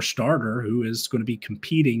FCS former starter who is going to be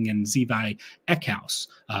competing, in Zevi Eckhouse.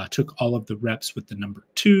 Took all of the reps with the number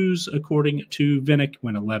 2s, according to Vinnick,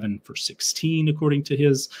 went 11 for 16, according to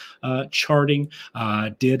his charting.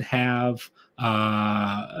 Did have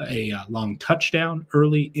a long touchdown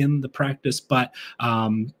early in the practice, but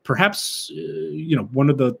perhaps one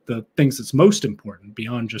of the things that's most important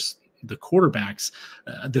beyond just the quarterbacks,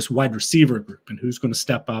 this wide receiver group, and who's going to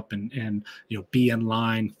step up and be in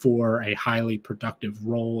line for a highly productive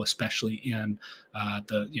role, especially in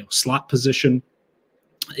the slot position,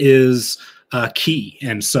 is key.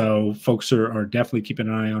 And so folks are definitely keeping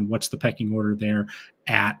an eye on what's the pecking order there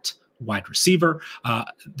at wide receiver.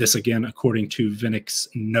 This again, according to Vinnick's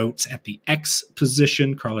notes, at the X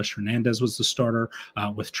position, Carlos Hernandez was the starter,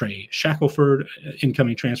 with Trey Shackelford,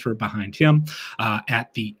 incoming transfer, behind him.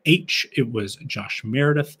 At the H, it was Josh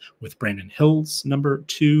Meredith with Brandon Hills, number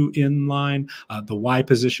 2, in line. The Y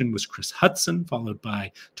position was Chris Hudson, followed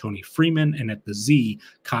by Tony Freeman. And at the Z,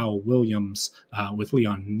 Kyle Williams with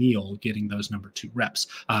Leon Neal getting those number 2 reps.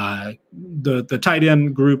 The tight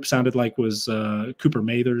end group sounded like was Cooper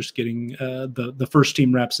Mathers getting the first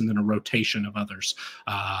team reps, and then a rotation of others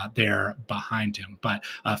there behind him. But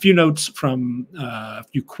a few notes from a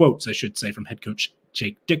few quotes, I should say, from head coach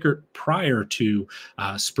Jake Dickert prior to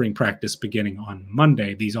spring practice beginning on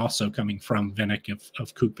Monday. These also coming from Vinnick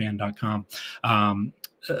of CougFan.com.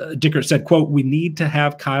 Dickert said, quote, "We need to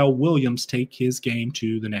have Kyle Williams take his game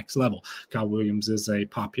to the next level." Kyle Williams is a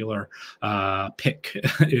popular pick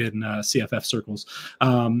in CFF circles.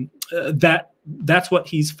 That's what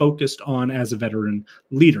he's focused on as a veteran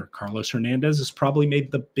leader. Carlos Hernandez has probably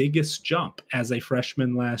made the biggest jump as a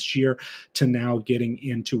freshman last year to now getting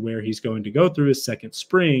into where he's going to go through his second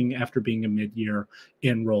spring after being a mid-year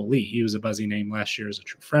enrollee. He was a buzzy name last year as a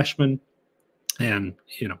true freshman, and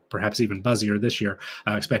perhaps even buzzier this year,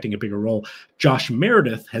 expecting a bigger role. Josh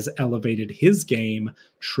Meredith has elevated his game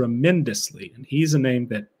tremendously, and he's a name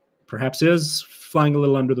that perhaps is flying a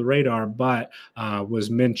little under the radar, but was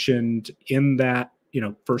mentioned in that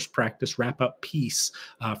first practice wrap-up piece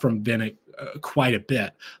from Vinnick quite a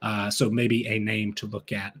bit. So maybe a name to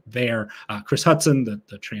look at there. Chris Hudson,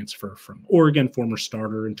 the transfer from Oregon, former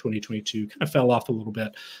starter in 2022, kind of fell off a little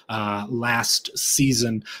bit last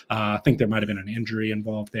season. I think there might have been an injury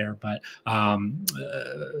involved there, but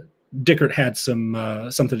Dickert had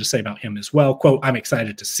something to say about him as well. Quote, "I'm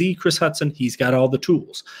excited to see Chris Hudson. He's got all the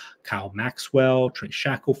tools. Kyle Maxwell, Trey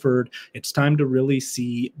Shackelford. It's time to really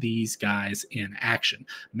see these guys in action."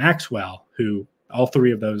 Maxwell, who all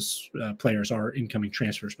three of those players are incoming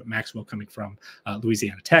transfers, but Maxwell coming from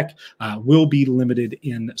Louisiana Tech, will be limited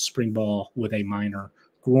in spring ball with a minor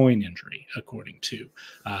groin injury, according to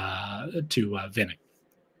Vinnick.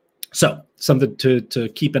 So something to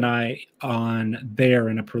keep an eye on there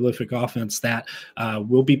in a prolific offense that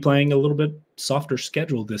will be playing a little bit softer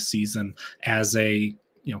schedule this season as a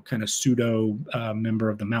kind of pseudo member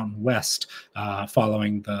of the Mountain West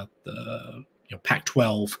following the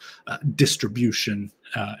Pac-12 distribution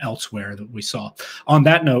elsewhere that we saw. On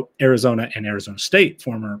that note, Arizona and Arizona State,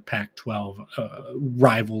 former Pac-12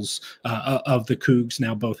 rivals of the Cougs,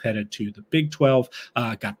 now both headed to the Big 12,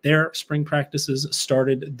 got their spring practices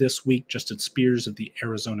started this week. Justin Spears of the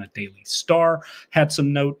Arizona Daily Star had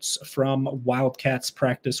some notes from Wildcats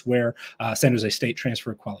practice where San Jose State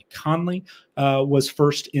transfer Quali Conley was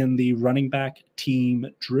first in the running back team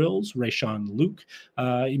drills. Rayshawn Luke,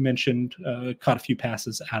 you mentioned, caught a few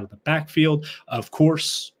passes out of the backfield. Of course,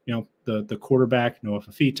 the quarterback, Noah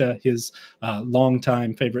Fafita, his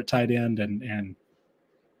longtime favorite tight end and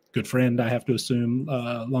good friend, I have to assume,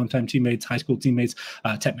 longtime teammates, high school teammates,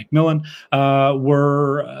 Tet McMillan,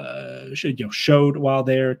 showed while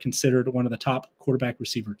they're considered one of the top quarterback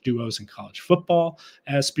receiver duos in college football,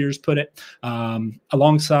 as Spears put it.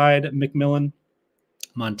 Alongside McMillan,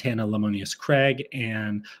 Montana Lamonius Craig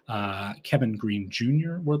and Kevin Green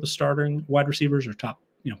Jr. were the starting wide receivers, or top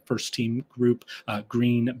first team group,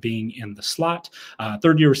 Green being in the slot.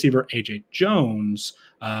 Third-year receiver AJ Jones,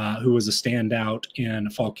 who was a standout in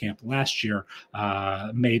fall camp last year,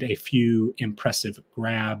 made a few impressive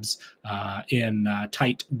grabs in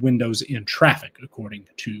tight windows in traffic, according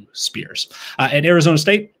to Spears. At Arizona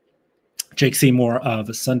State, Jake Seymour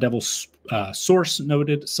of Sun Devils source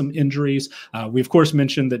noted some injuries. We, of course,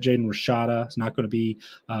 mentioned that Jaden Rashada is not going to be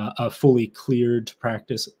fully cleared to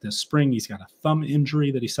practice this spring. He's got a thumb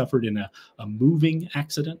injury that he suffered in a moving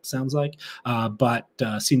accident, sounds like. But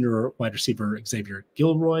senior wide receiver Xavier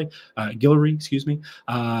Guillory,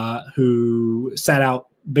 who sat out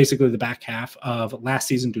basically the back half of last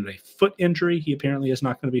season due to a foot injury. He apparently is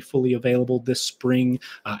not going to be fully available this spring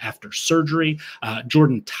after surgery.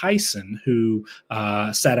 Jordan Tyson, who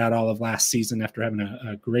sat out all of last season after having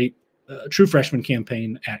a great true freshman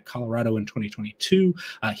campaign at Colorado in 2022.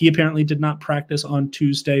 He apparently did not practice on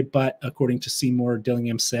Tuesday, but according to Seymour,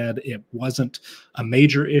 Dillingham said it wasn't a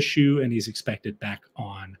major issue and he's expected back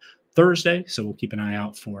on Thursday. So we'll keep an eye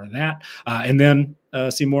out for that. And then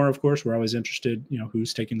Seymour, of course, we're always interested,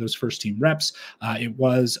 who's taking those first team reps. It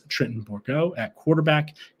was Trenton Bourgeau at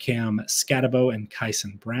quarterback, Cam Scatabo and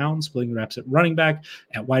Kyson Brown splitting reps at running back.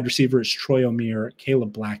 At wide receiver, it's Troy O'Meara,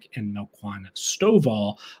 Caleb Black, and Melquan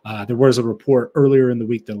Stovall. There was a report earlier in the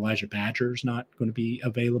week that Elijah Badger is not going to be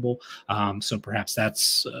available. So perhaps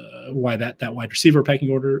that's why that wide receiver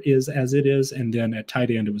pecking order is as it is. And then at tight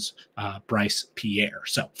end, it was Bryce Pierre.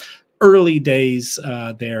 So early days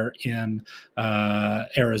there in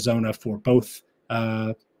Arizona for both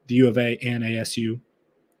the U of A and ASU,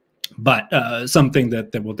 but something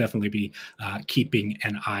that we'll definitely be keeping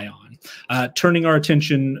an eye on. Turning our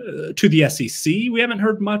attention to the SEC, we haven't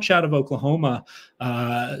heard much out of Oklahoma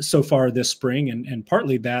so far this spring, and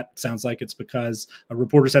partly that sounds like it's because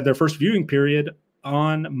reporters had their first viewing period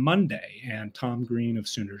on Monday, and Tom Green of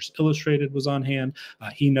Sooners Illustrated was on hand.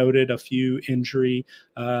 He noted a few injury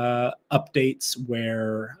updates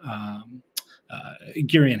where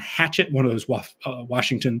Gurian Hatchett, one of those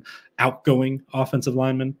Washington outgoing offensive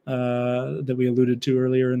linemen that we alluded to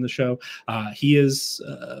earlier in the show. He has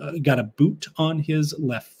got a boot on his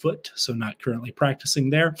left foot, so not currently practicing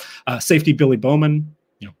there. Safety Billy Bowman,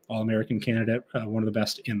 All-American candidate, one of the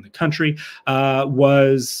best in the country,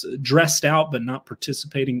 was dressed out but not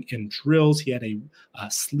participating in drills. He had a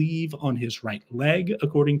sleeve on his right leg,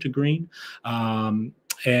 according to Green.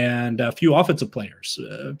 And a few offensive players,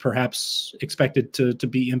 perhaps expected to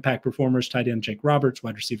be impact performers. Tight end Jake Roberts,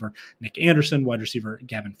 wide receiver Nick Anderson, wide receiver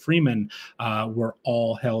Gavin Freeman were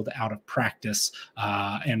all held out of practice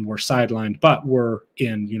and were sidelined, but were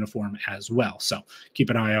in uniform as well. So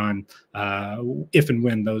keep an eye on if and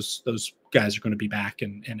when those guys are going to be back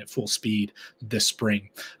and at full speed this spring.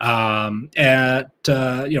 How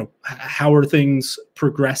are things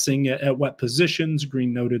progressing at what positions?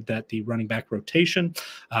 Green noted that the running back rotation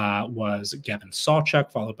was Gavin Sawchuk,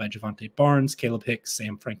 followed by Javante Barnes, Caleb Hicks,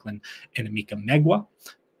 Sam Franklin, and Emeka Megwa.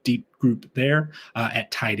 Deep group there.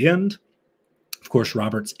 At tight end, of course,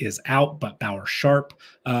 Roberts is out, but Bauer Sharp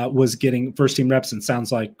was getting first-team reps, and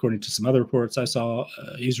sounds like, according to some other reports I saw,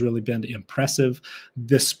 he's really been impressive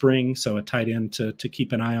this spring. So a tight end to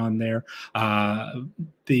keep an eye on there.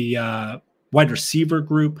 The wide receiver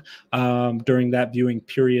group during that viewing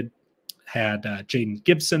period had Jaden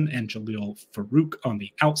Gibson and Jaleel Farouk on the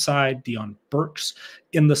outside, Deion Burks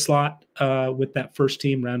in the slot with that first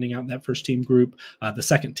team, rounding out that first team group. The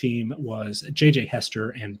second team was J.J.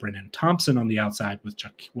 Hester and Brennan Thompson on the outside, with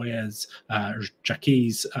Jaquez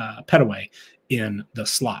Petaway in the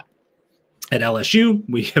slot. At LSU,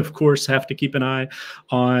 we, of course, have to keep an eye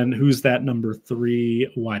on who's that number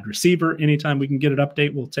 3 wide receiver. Anytime we can get an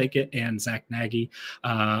update, we'll take it. And Zach Nagy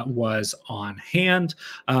was on hand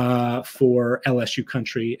for LSU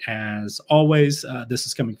country, as always. This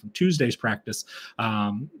is coming from Tuesday's practice.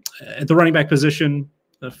 At the running back position,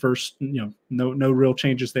 the first, no real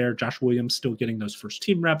changes there. Josh Williams still getting those first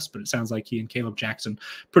team reps, but it sounds like he and Caleb Jackson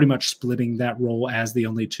pretty much splitting that role as the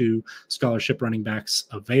only 2 scholarship running backs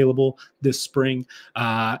available this spring.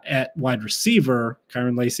 At wide receiver,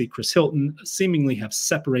 Kyron Lacey, Chris Hilton seemingly have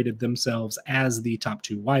separated themselves as the top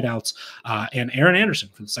 2 wideouts. And Aaron Anderson,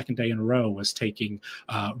 for the second day in a row, was taking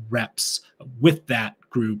reps with that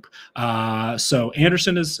group. So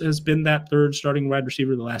Anderson has been that third starting wide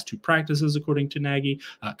receiver the last 2 practices, according to Nagy.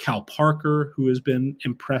 Cal Parker, who has been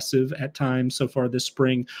impressive at times so far this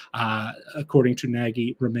spring, according to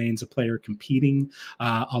Nagy, remains a player competing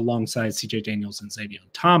alongside CJ Daniels and Xavier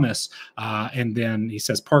Thomas. And then he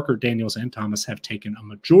says Parker, Daniels, and Thomas have taken a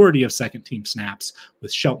majority of second-team snaps,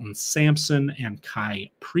 with Shelton Sampson and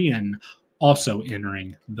Kai Prian also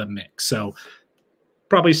entering the mix. So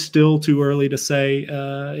probably still too early to say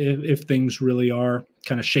if things really are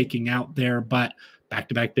kind of shaking out there, but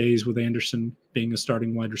back-to-back days with Anderson being a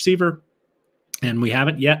starting wide receiver. And we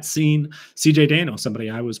haven't yet seen CJ Daniels, somebody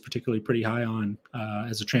I was particularly pretty high on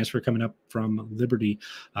as a transfer coming up from Liberty.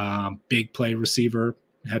 Big play receiver,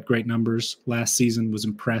 had great numbers last season, was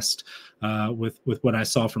impressed with what I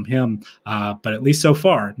saw from him. But at least so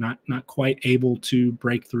far, not quite able to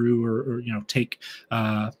break through or take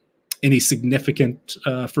any significant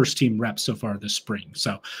first team reps so far this spring.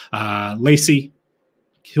 So Lacey,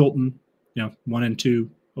 Hilton, 1 and 2,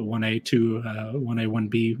 1A, 2, 1A,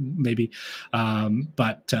 1B maybe.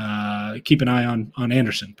 But keep an eye on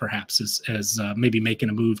Anderson, perhaps, as maybe making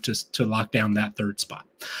a move to lock down that third spot.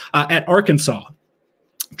 At Arkansas,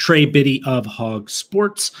 Trey Biddy of Hog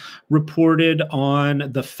Sports reported on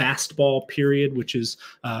the fastball period, which is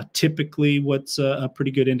typically what's a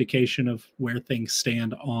pretty good indication of where things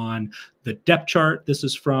stand on the depth chart. This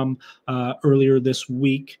is from earlier this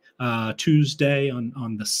week, Tuesday,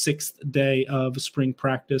 on the 6th day of spring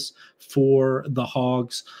practice for the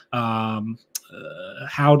Hogs.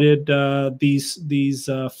 How did these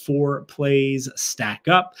 4 plays stack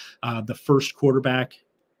up? The first quarterback,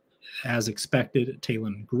 as expected,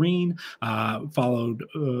 Talon Green, followed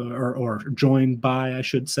or joined by, I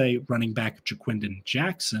should say, running back Jaquindon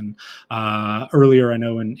Jackson. Earlier, I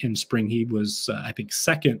know in spring he was, I think,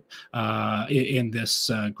 second in this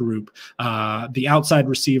group. The outside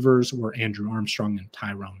receivers were Andrew Armstrong and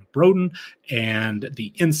Tyrone Broden, and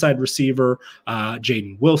the inside receiver,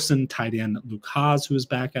 Jaden Wilson, tight end Luke Haas, who is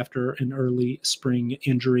back after an early spring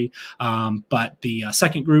injury. But the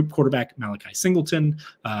second group, quarterback Malachi Singleton,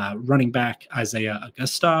 running back Isaiah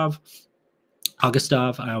Augustov,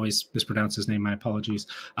 I always mispronounce his name, my apologies.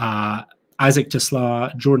 Isaac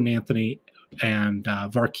Tisla, Jordan Anthony, and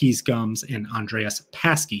Varkey's Gums and Andreas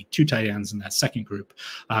Paskey, 2 tight ends in that second group,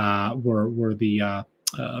 were the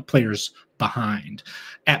players behind.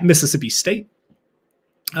 At Mississippi State,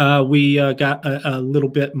 We got a little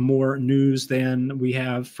bit more news than we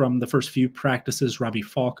have from the first few practices. Robbie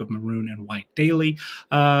Falk of Maroon and White Daily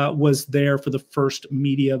was there for the first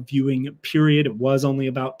media viewing period. It was only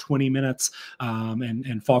about 20 minutes,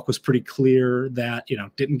 and Falk was pretty clear that,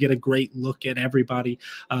 didn't get a great look at everybody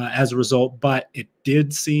as a result, but it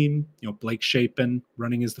did seem, Blake Shapen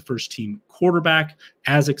running as the first team quarterback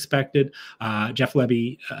as expected. Jeff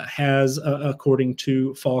Lebby has, according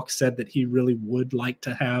to Falk, said that he really would like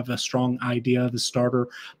to have a strong idea of the starter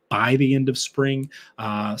by the end of spring.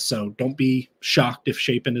 So don't be shocked if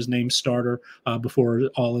Shapen is named starter before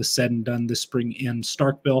all is said and done this spring in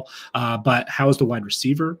Starkville. But how's the wide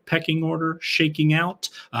receiver pecking order shaking out?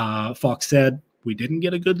 Falk said, we didn't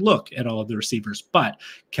get a good look at all of the receivers, but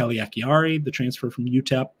Kelly Akiari, the transfer from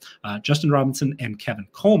UTEP, Justin Robinson, and Kevin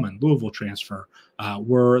Coleman, Louisville transfer,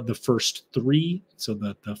 were the first three. So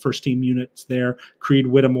the first team units there, Creed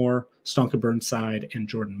Whittemore, Stonka Burnside, and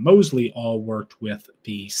Jordan Mosley all worked with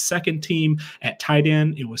the second team. At tight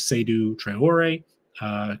end, it was Seydou Traore.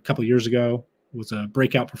 A couple of years ago, was a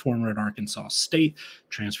breakout performer at Arkansas State,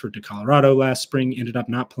 transferred to Colorado last spring, ended up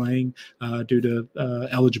not playing due to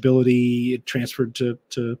eligibility, transferred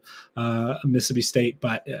to Mississippi State,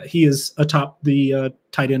 but he is atop the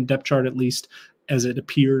tight end depth chart, at least as it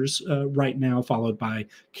appears right now, followed by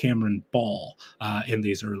Cameron Ball in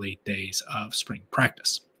these early days of spring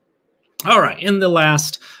practice. All right, in the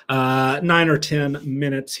last 9 or 10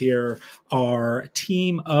 minutes here, our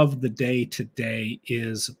team of the day today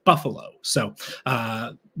is Buffalo. So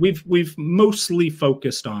we've mostly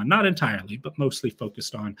focused on, not entirely, but mostly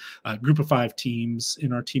focused on a group of 5 teams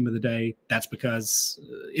in our team of the day. That's because,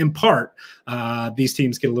 in part, these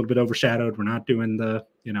teams get a little bit overshadowed. We're not doing the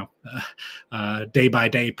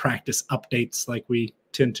day-by-day practice updates like we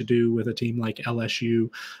tend to do with a team like LSU.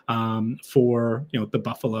 For the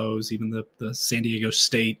Buffaloes, even the San Diego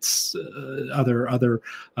States, other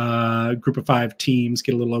group of 5 teams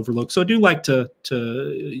get a little overlooked. So I do like to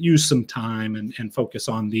use some time and focus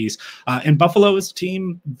on these. And Buffalo is a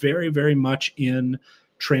team very, very much in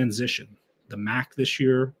transition. The MAC this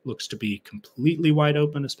year looks to be completely wide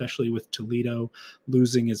open, especially with Toledo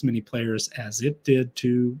losing as many players as it did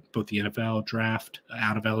to both the NFL draft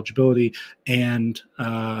out of eligibility and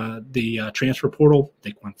the transfer portal.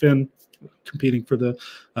 Daquan Finn competing for the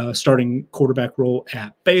starting quarterback role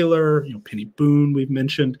at Baylor. Penny Boone we've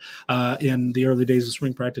mentioned in the early days of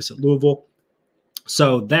spring practice at Louisville.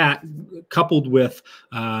 So that, coupled with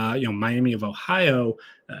Miami of Ohio,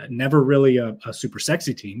 never really a super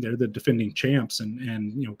sexy team. They're the defending champs,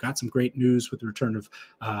 and got some great news with the return of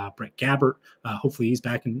Brett Gabbert. Hopefully he's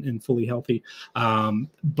back and fully healthy.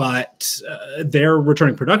 But their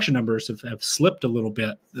returning production numbers have slipped a little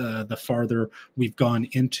bit the farther we've gone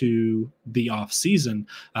into the offseason.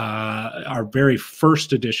 Our very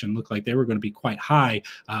first edition looked like they were going to be quite high.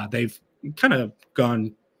 They've kind of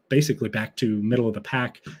gone basically back to middle of the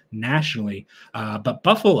pack nationally. But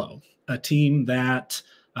Buffalo, a team that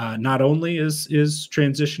not only is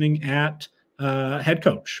transitioning at head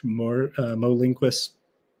coach, Mo Lindquist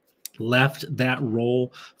left that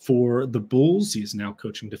role for the Bulls. He's now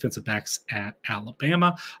coaching defensive backs at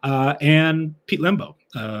Alabama. And Pete Lembo,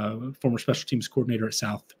 former special teams coordinator at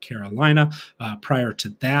South Carolina. Prior to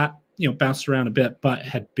that, bounced around a bit, but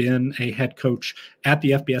had been a head coach at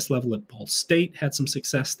the FBS level at Ball State, had some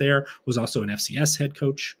success there, was also an FCS head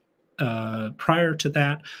coach prior to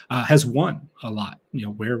that, has won a lot.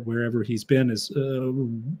 Wherever he's been is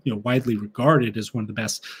widely regarded as one of the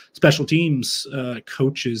best special teams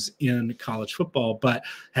coaches in college football, but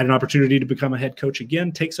had an opportunity to become a head coach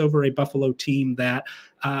again, takes over a Buffalo team that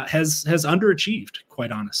has underachieved,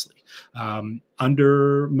 quite honestly.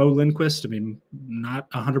 Under Mo Lindquist, not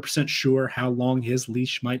 100% sure how long his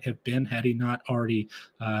leash might have been had he not already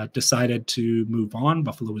decided to move on.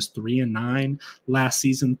 Buffalo was 3-9 last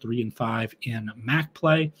season, 3-5 in MAC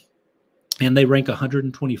play, and they rank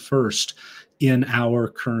 121st in our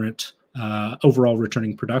current overall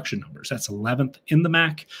returning production numbers. That's 11th in the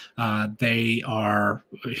MAC. They are,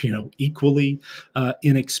 equally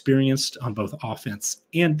inexperienced on both offense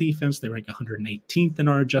and defense. They rank 118th in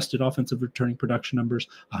our adjusted offensive returning production numbers,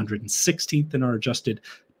 116th in our adjusted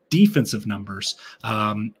defensive numbers.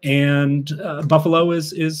 And Buffalo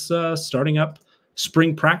is starting up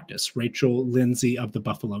spring practice. Rachel Lindsay of the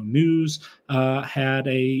Buffalo News had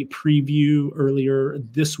a preview earlier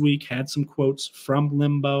this week, had some quotes from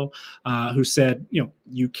Limbo, who said,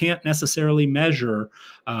 you can't necessarily measure,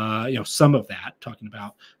 some of that, talking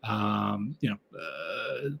about,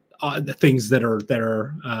 the things that are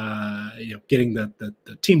getting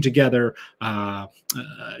the team together,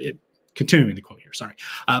 continuing the quote here, sorry.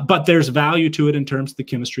 But there's value to it in terms of the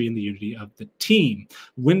chemistry and the unity of the team.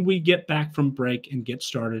 When we get back from break and get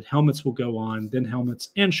started, helmets will go on, then helmets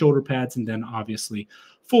and shoulder pads, and then obviously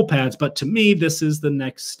full pads. But to me, this is the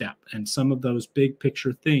next step. And some of those big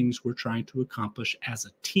picture things we're trying to accomplish as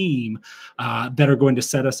a team that are going to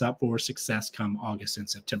set us up for success come August and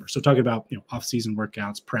September. So talking about, off-season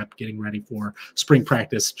workouts, prep, getting ready for spring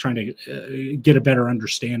practice, trying to get a better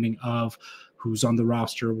understanding of who's on the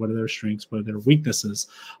roster, what are their strengths, what are their weaknesses.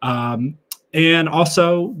 And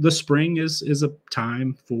also the spring is a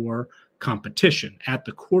time for competition. At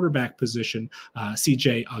the quarterback position,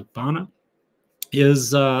 CJ Ogbonna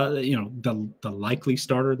is the likely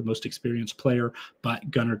starter, the most experienced player,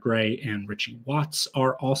 but Gunnar Gray and Richie Watts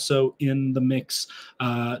are also in the mix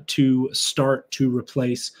to start to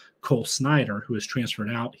replace Cole Snyder, who is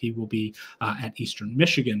transferred out. He will be at Eastern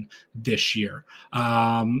Michigan this year.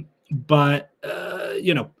 But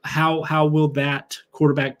how will that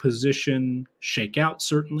quarterback position shake out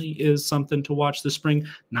certainly is something to watch this spring.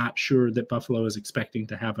 Not sure that Buffalo is expecting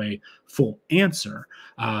to have a full answer,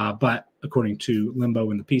 but according to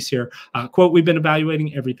Limbo in the piece here, quote, we've been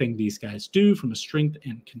evaluating everything these guys do from a strength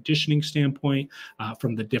and conditioning standpoint,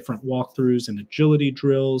 from the different walkthroughs and agility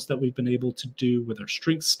drills that we've been able to do with our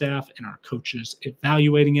strength staff and our coaches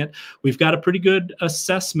evaluating it. We've got a pretty good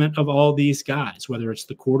assessment of all these guys, whether it's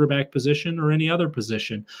the quarterback position or any other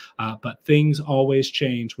position, but things always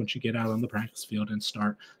change once you get out on the practice field and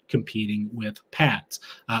start competing with pads.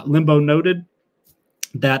 Limbo noted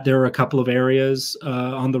that there are a couple of areas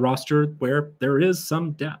on the roster where there is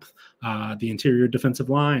some depth. The interior defensive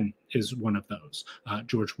line is one of those.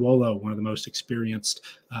 George Wolo, one of the most experienced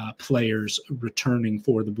players returning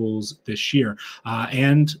for the Bulls this year.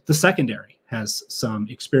 And the secondary has some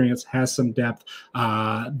experience, has some depth.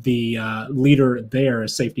 The leader there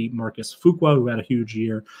is safety Marcus Fuqua, who had a huge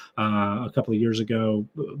year a couple of years ago,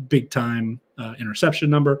 big time interception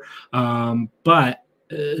number. But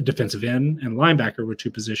defensive end and linebacker were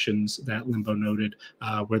two positions that Limbo noted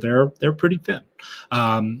where they're pretty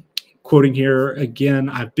thin. Quoting here again,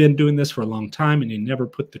 I've been doing this for a long time, and you never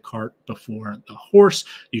put the cart before the horse.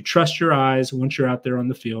 You trust your eyes once you're out there on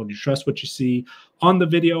the field. You trust what you see on the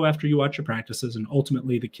video after you watch your practices, and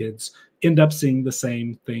ultimately the kids end up seeing the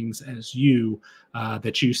same things as you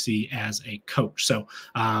that you see as a coach. So,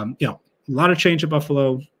 a lot of change at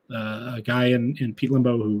Buffalo. A guy in Pete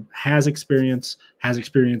Limbo who has experience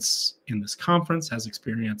in this conference, has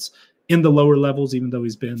experience in the lower levels, even though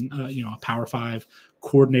he's been, a Power 5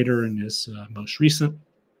 coordinator in his most recent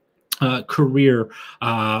career.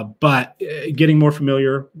 But getting more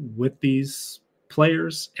familiar with these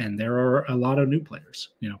players, and there are a lot of new players.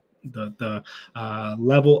 The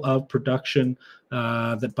level of production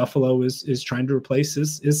that Buffalo is trying to replace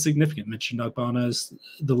is significant. Mentioned Ogbonna is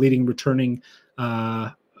the leading returning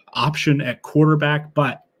option at quarterback,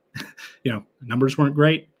 but numbers weren't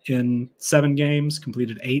great in 7 games,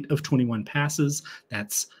 completed 8 of 21 passes.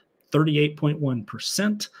 That's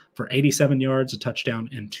 38.1% for 87 yards, a touchdown,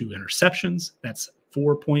 and 2 interceptions. That's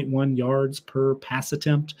 4.1 yards per pass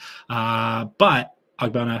attempt. But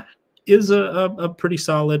Ogbonna is a pretty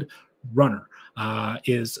solid runner.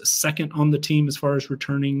 Is second on the team as far as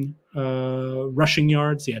returning rushing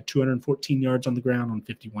yards. He had 214 yards on the ground on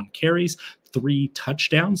 51 carries, 3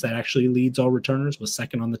 touchdowns. That actually leads all returners, was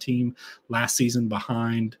second on the team last season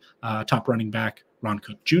behind top running back Ron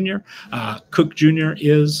Cook Jr. Cook Jr.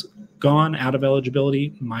 is gone, out of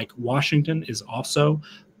eligibility. Mike Washington is also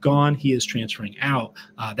gone. He is transferring out.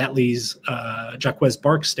 That leaves Jaquez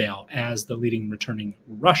Barksdale as the leading returning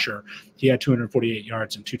rusher. He had 248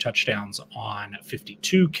 yards and 2 touchdowns on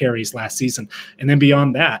 52 carries last season. And then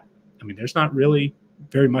beyond that, there's not really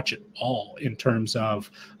very much at all in terms of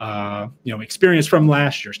experience from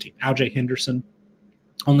last year's team. Aljay Henderson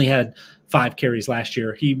only had 5 carries last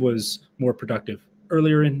year. He was more productive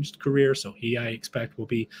earlier in his career, so I expect will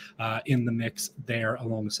be in the mix there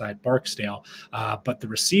alongside Barksdale. But the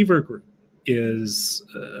receiver group is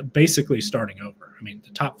basically starting over.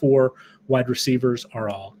 The top 4 wide receivers are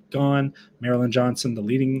all gone. Marilyn Johnson, the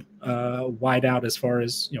leading wideout as far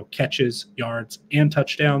as catches, yards, and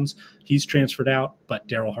touchdowns, he's transferred out. But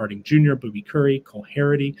Darrell Harding Jr., Boobie Curry, Cole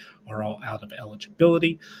Harity are all out of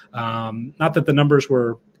eligibility. Not that the numbers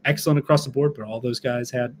were excellent across the board, but all those guys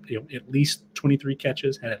had at least 23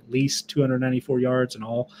 catches, had at least 294 yards, and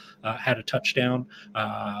all had a touchdown.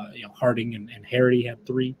 Harding and Harity had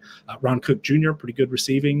 3. Ron Cook Jr., pretty good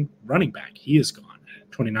receiving running back. He is gone.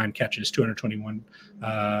 29 catches, 220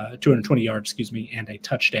 yards, and a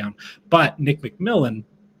touchdown. But Nick McMillan,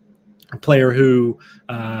 a player who,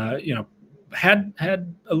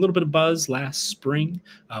 had a little bit of buzz last spring,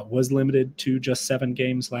 was limited to just 7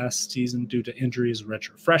 games last season due to injuries,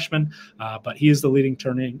 redshirt freshman, but he is the leading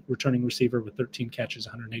returning receiver with 13 catches,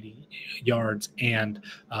 180 yards, and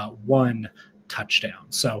 1 touchdown.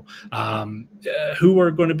 So who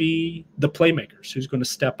are going to be the playmakers? Who's going to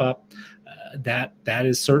step up? That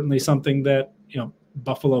is certainly something that,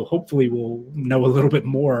 Buffalo hopefully will know a little bit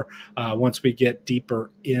more once we get deeper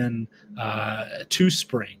in to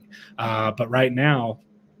spring. But right now,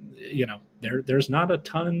 there's not a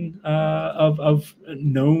ton of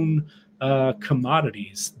known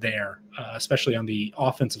commodities there, especially on the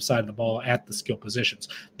offensive side of the ball at the skill positions.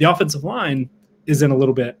 The offensive line is in a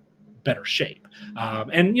little bit better shape.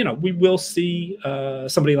 And we will see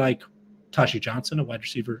somebody like Tashi Johnson, a wide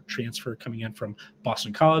receiver transfer coming in from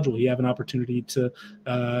Boston College. Will he have an opportunity to,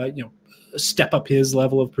 step up his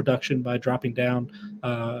level of production by dropping down,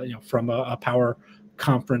 from a power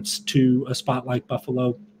conference to a spot like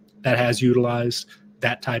Buffalo that has utilized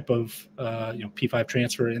that type of, P5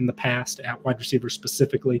 transfer in the past at wide receiver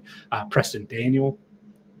specifically? Preston Daniel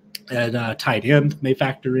and tight end may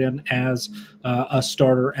factor in as a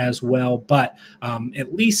starter as well. But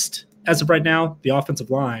at least as of right now, the offensive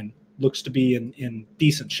line looks to be in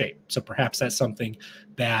decent shape. So perhaps that's something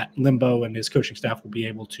that Limbo and his coaching staff will be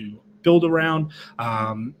able to build around.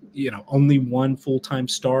 Only one full-time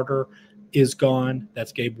starter is gone.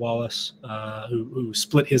 That's Gabe Wallace, who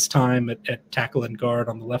split his time at tackle and guard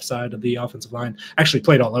on the left side of the offensive line. Actually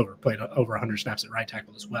played over 100 snaps at right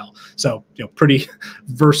tackle as well. So, pretty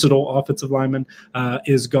versatile offensive lineman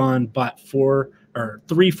is gone. But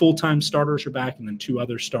 3 full-time starters are back, and then 2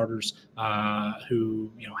 other starters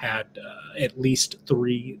who had at least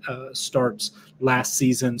 3 starts last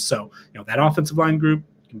season. So that offensive line group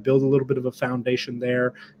can build a little bit of a foundation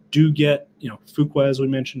there. Do get Fuqua, as we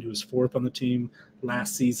mentioned, who was 4th on the team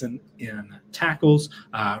last season in tackles.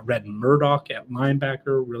 Red Murdoch at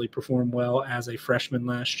linebacker really performed well as a freshman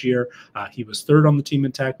last year. He was 3rd on the team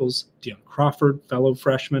in tackles. Dion Crawford, fellow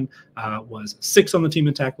freshman, was 6th on the team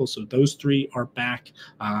in tackles. So those 3 are back.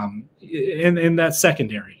 In that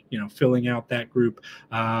secondary, filling out that group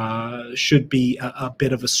should be a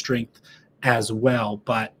bit of a strength as well.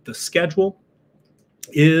 But the schedule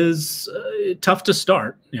is tough to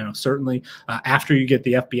start. Certainly after you get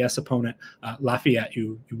the FBS opponent, Lafayette,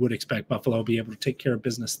 you would expect Buffalo to be able to take care of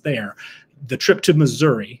business there. The trip to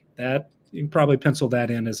Missouri, that you can probably pencil that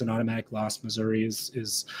in as an automatic loss. Missouri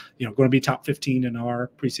is going to be top 15 in our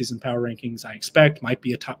preseason power rankings. I expect might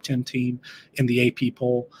be a top 10 team in the AP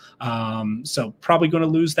poll. So probably going to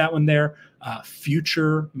lose that one there.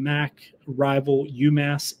 Future MAC rival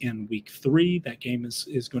UMass in week 3. That game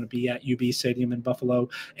is going to be at UB Stadium in Buffalo.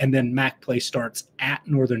 And then MAC play starts at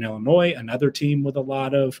Northern Illinois, another team with a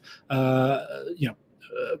lot of,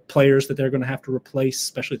 players that they're going to have to replace,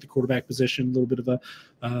 especially at the quarterback position. A little bit of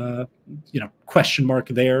a, question mark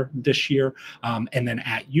there this year. And then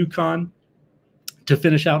at UConn to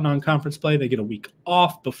finish out non-conference play, they get a week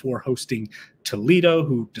off before hosting Toledo,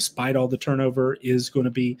 who, despite all the turnover, is going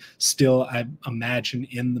to be still, I imagine,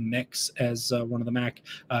 in the mix as one of the MAC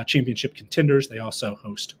championship contenders. They also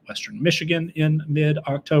host Western Michigan in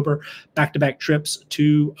mid-October. Back-to-back trips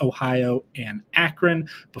to Ohio and Akron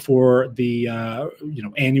before the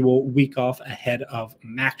annual week off ahead of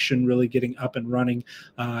MACtion really getting up and running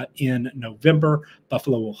in November.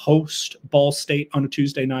 Buffalo will host Ball State on a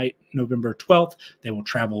Tuesday night, November 12th. They will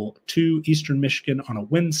travel to Eastern Michigan on a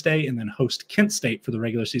Wednesday and then host Kent State for the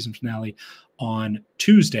regular season finale on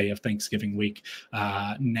Tuesday of Thanksgiving week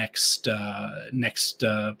next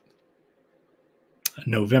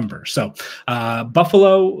November. So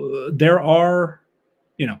Buffalo, there are,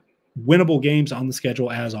 winnable games on the schedule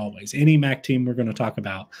as always. Any MAC team we're going to talk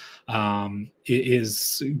about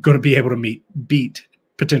is going to be able to beat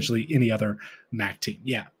potentially any other MAC team.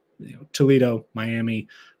 Yeah. Toledo, Miami,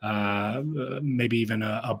 maybe even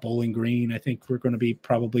a Bowling Green. I think we're going to be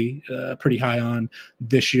probably pretty high on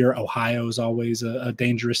this year. Ohio is always a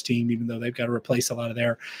dangerous team, even though they've got to replace a lot of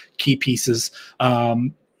their key pieces.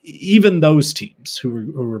 Even those teams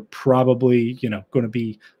who are probably going to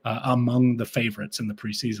be among the favorites in the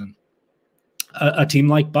preseason. A team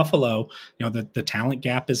like Buffalo, the talent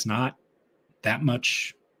gap is not that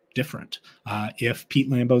much different. If Pete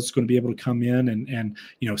Lambeau is going to be able to come in and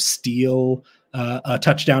steal a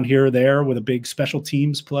touchdown here or there with a big special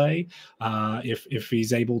teams play, if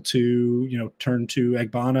he's able to turn to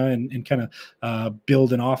Egbana and kind of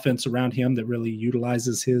build an offense around him that really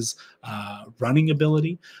utilizes his running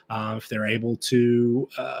ability, if they're able to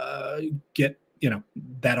get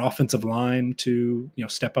that offensive line to,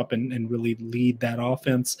 step up and really lead that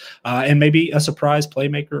offense. And maybe a surprise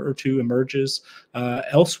playmaker or two emerges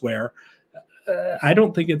elsewhere. I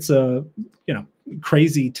don't think it's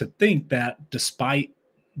crazy to think that despite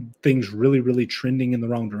things really, really trending in the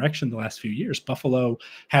wrong direction the last few years, Buffalo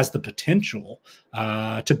has the potential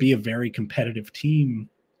to be a very competitive team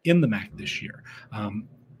in the MAC this year.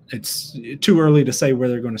 It's too early to say where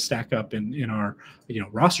they're going to stack up in our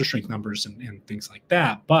roster strength numbers and things like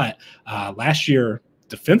that. But last year,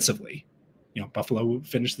 defensively, Buffalo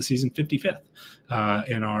finished the season 55th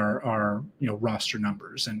in our roster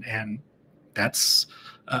numbers, and that's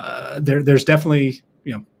there's definitely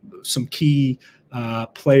some key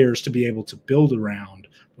players to be able to build around,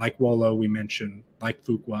 like Wolo we mentioned, like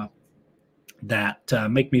Fuqua, that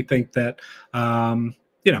make me think that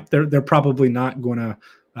they're probably not going to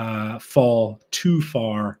fall too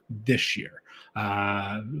far this year.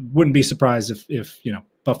 Wouldn't be surprised if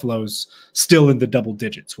Buffalo's still in the double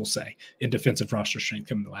digits, we'll say, in defensive roster strength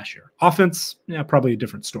coming to last year. Offense, probably a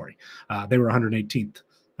different story. They were 118th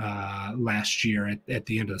last year at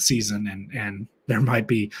the end of the season, and there might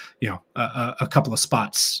be a couple of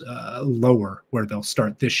spots lower where they'll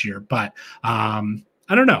start this year. But I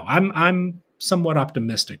don't know. I'm somewhat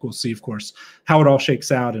optimistic. We'll see, of course, how it all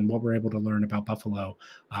shakes out and what we're able to learn about Buffalo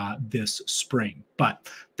this spring. But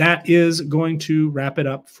that is going to wrap it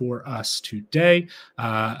up for us today.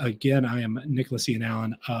 Again, I am Nicholas Ian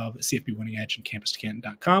Allen of CFB Winning Edge and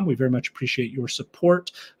CampusToCanton.com. We very much appreciate your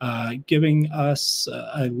support. Giving us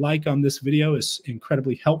a like on this video is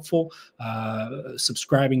incredibly helpful.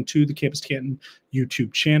 Subscribing to the Campus to Canton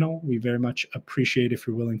YouTube channel, we very much appreciate if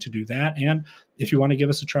you're willing to do that. And if you want to give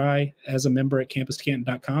us a try as a member at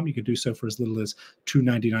CampusToCanton.com, you can do so for as little as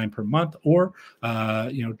 $2.99 per month, or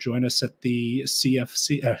join us at the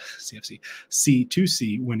C2C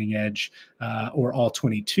Winning Edge or all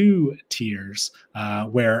 22 tiers,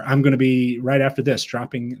 where I'm going to be right after this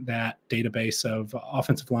dropping that database of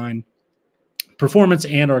offensive line performance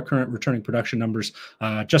and our current returning production numbers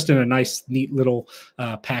just in a nice, neat little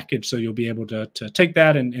package. So you'll be able to take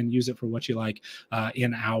that and use it for what you like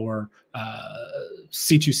in our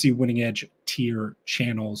C2C Winning Edge tier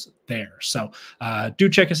channels there. So do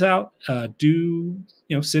check us out. Do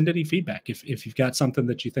send any feedback if you've got something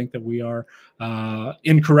that you think that we are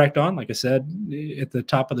incorrect on. Like I said at the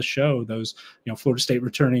top of the show, those Florida State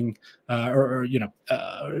returning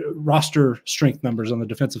roster strength numbers on the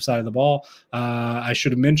defensive side of the ball, I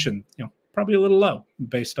should have mentioned probably a little low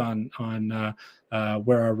based on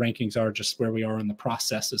where our rankings are, just where we are in the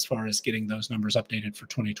process as far as getting those numbers updated for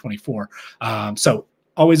 2024. So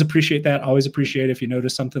always appreciate that. Always appreciate if you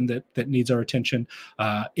notice something that needs our attention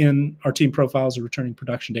in our team profiles or returning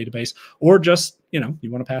production database, or just,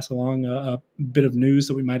 you want to pass along a bit of news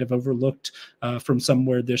that we might have overlooked from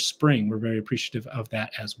somewhere this spring. We're very appreciative of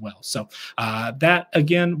that as well. So that,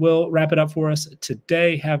 again, will wrap it up for us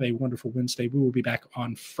today. Have a wonderful Wednesday. We will be back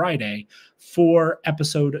on Friday for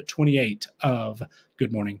episode 28 of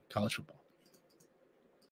Good Morning College Football.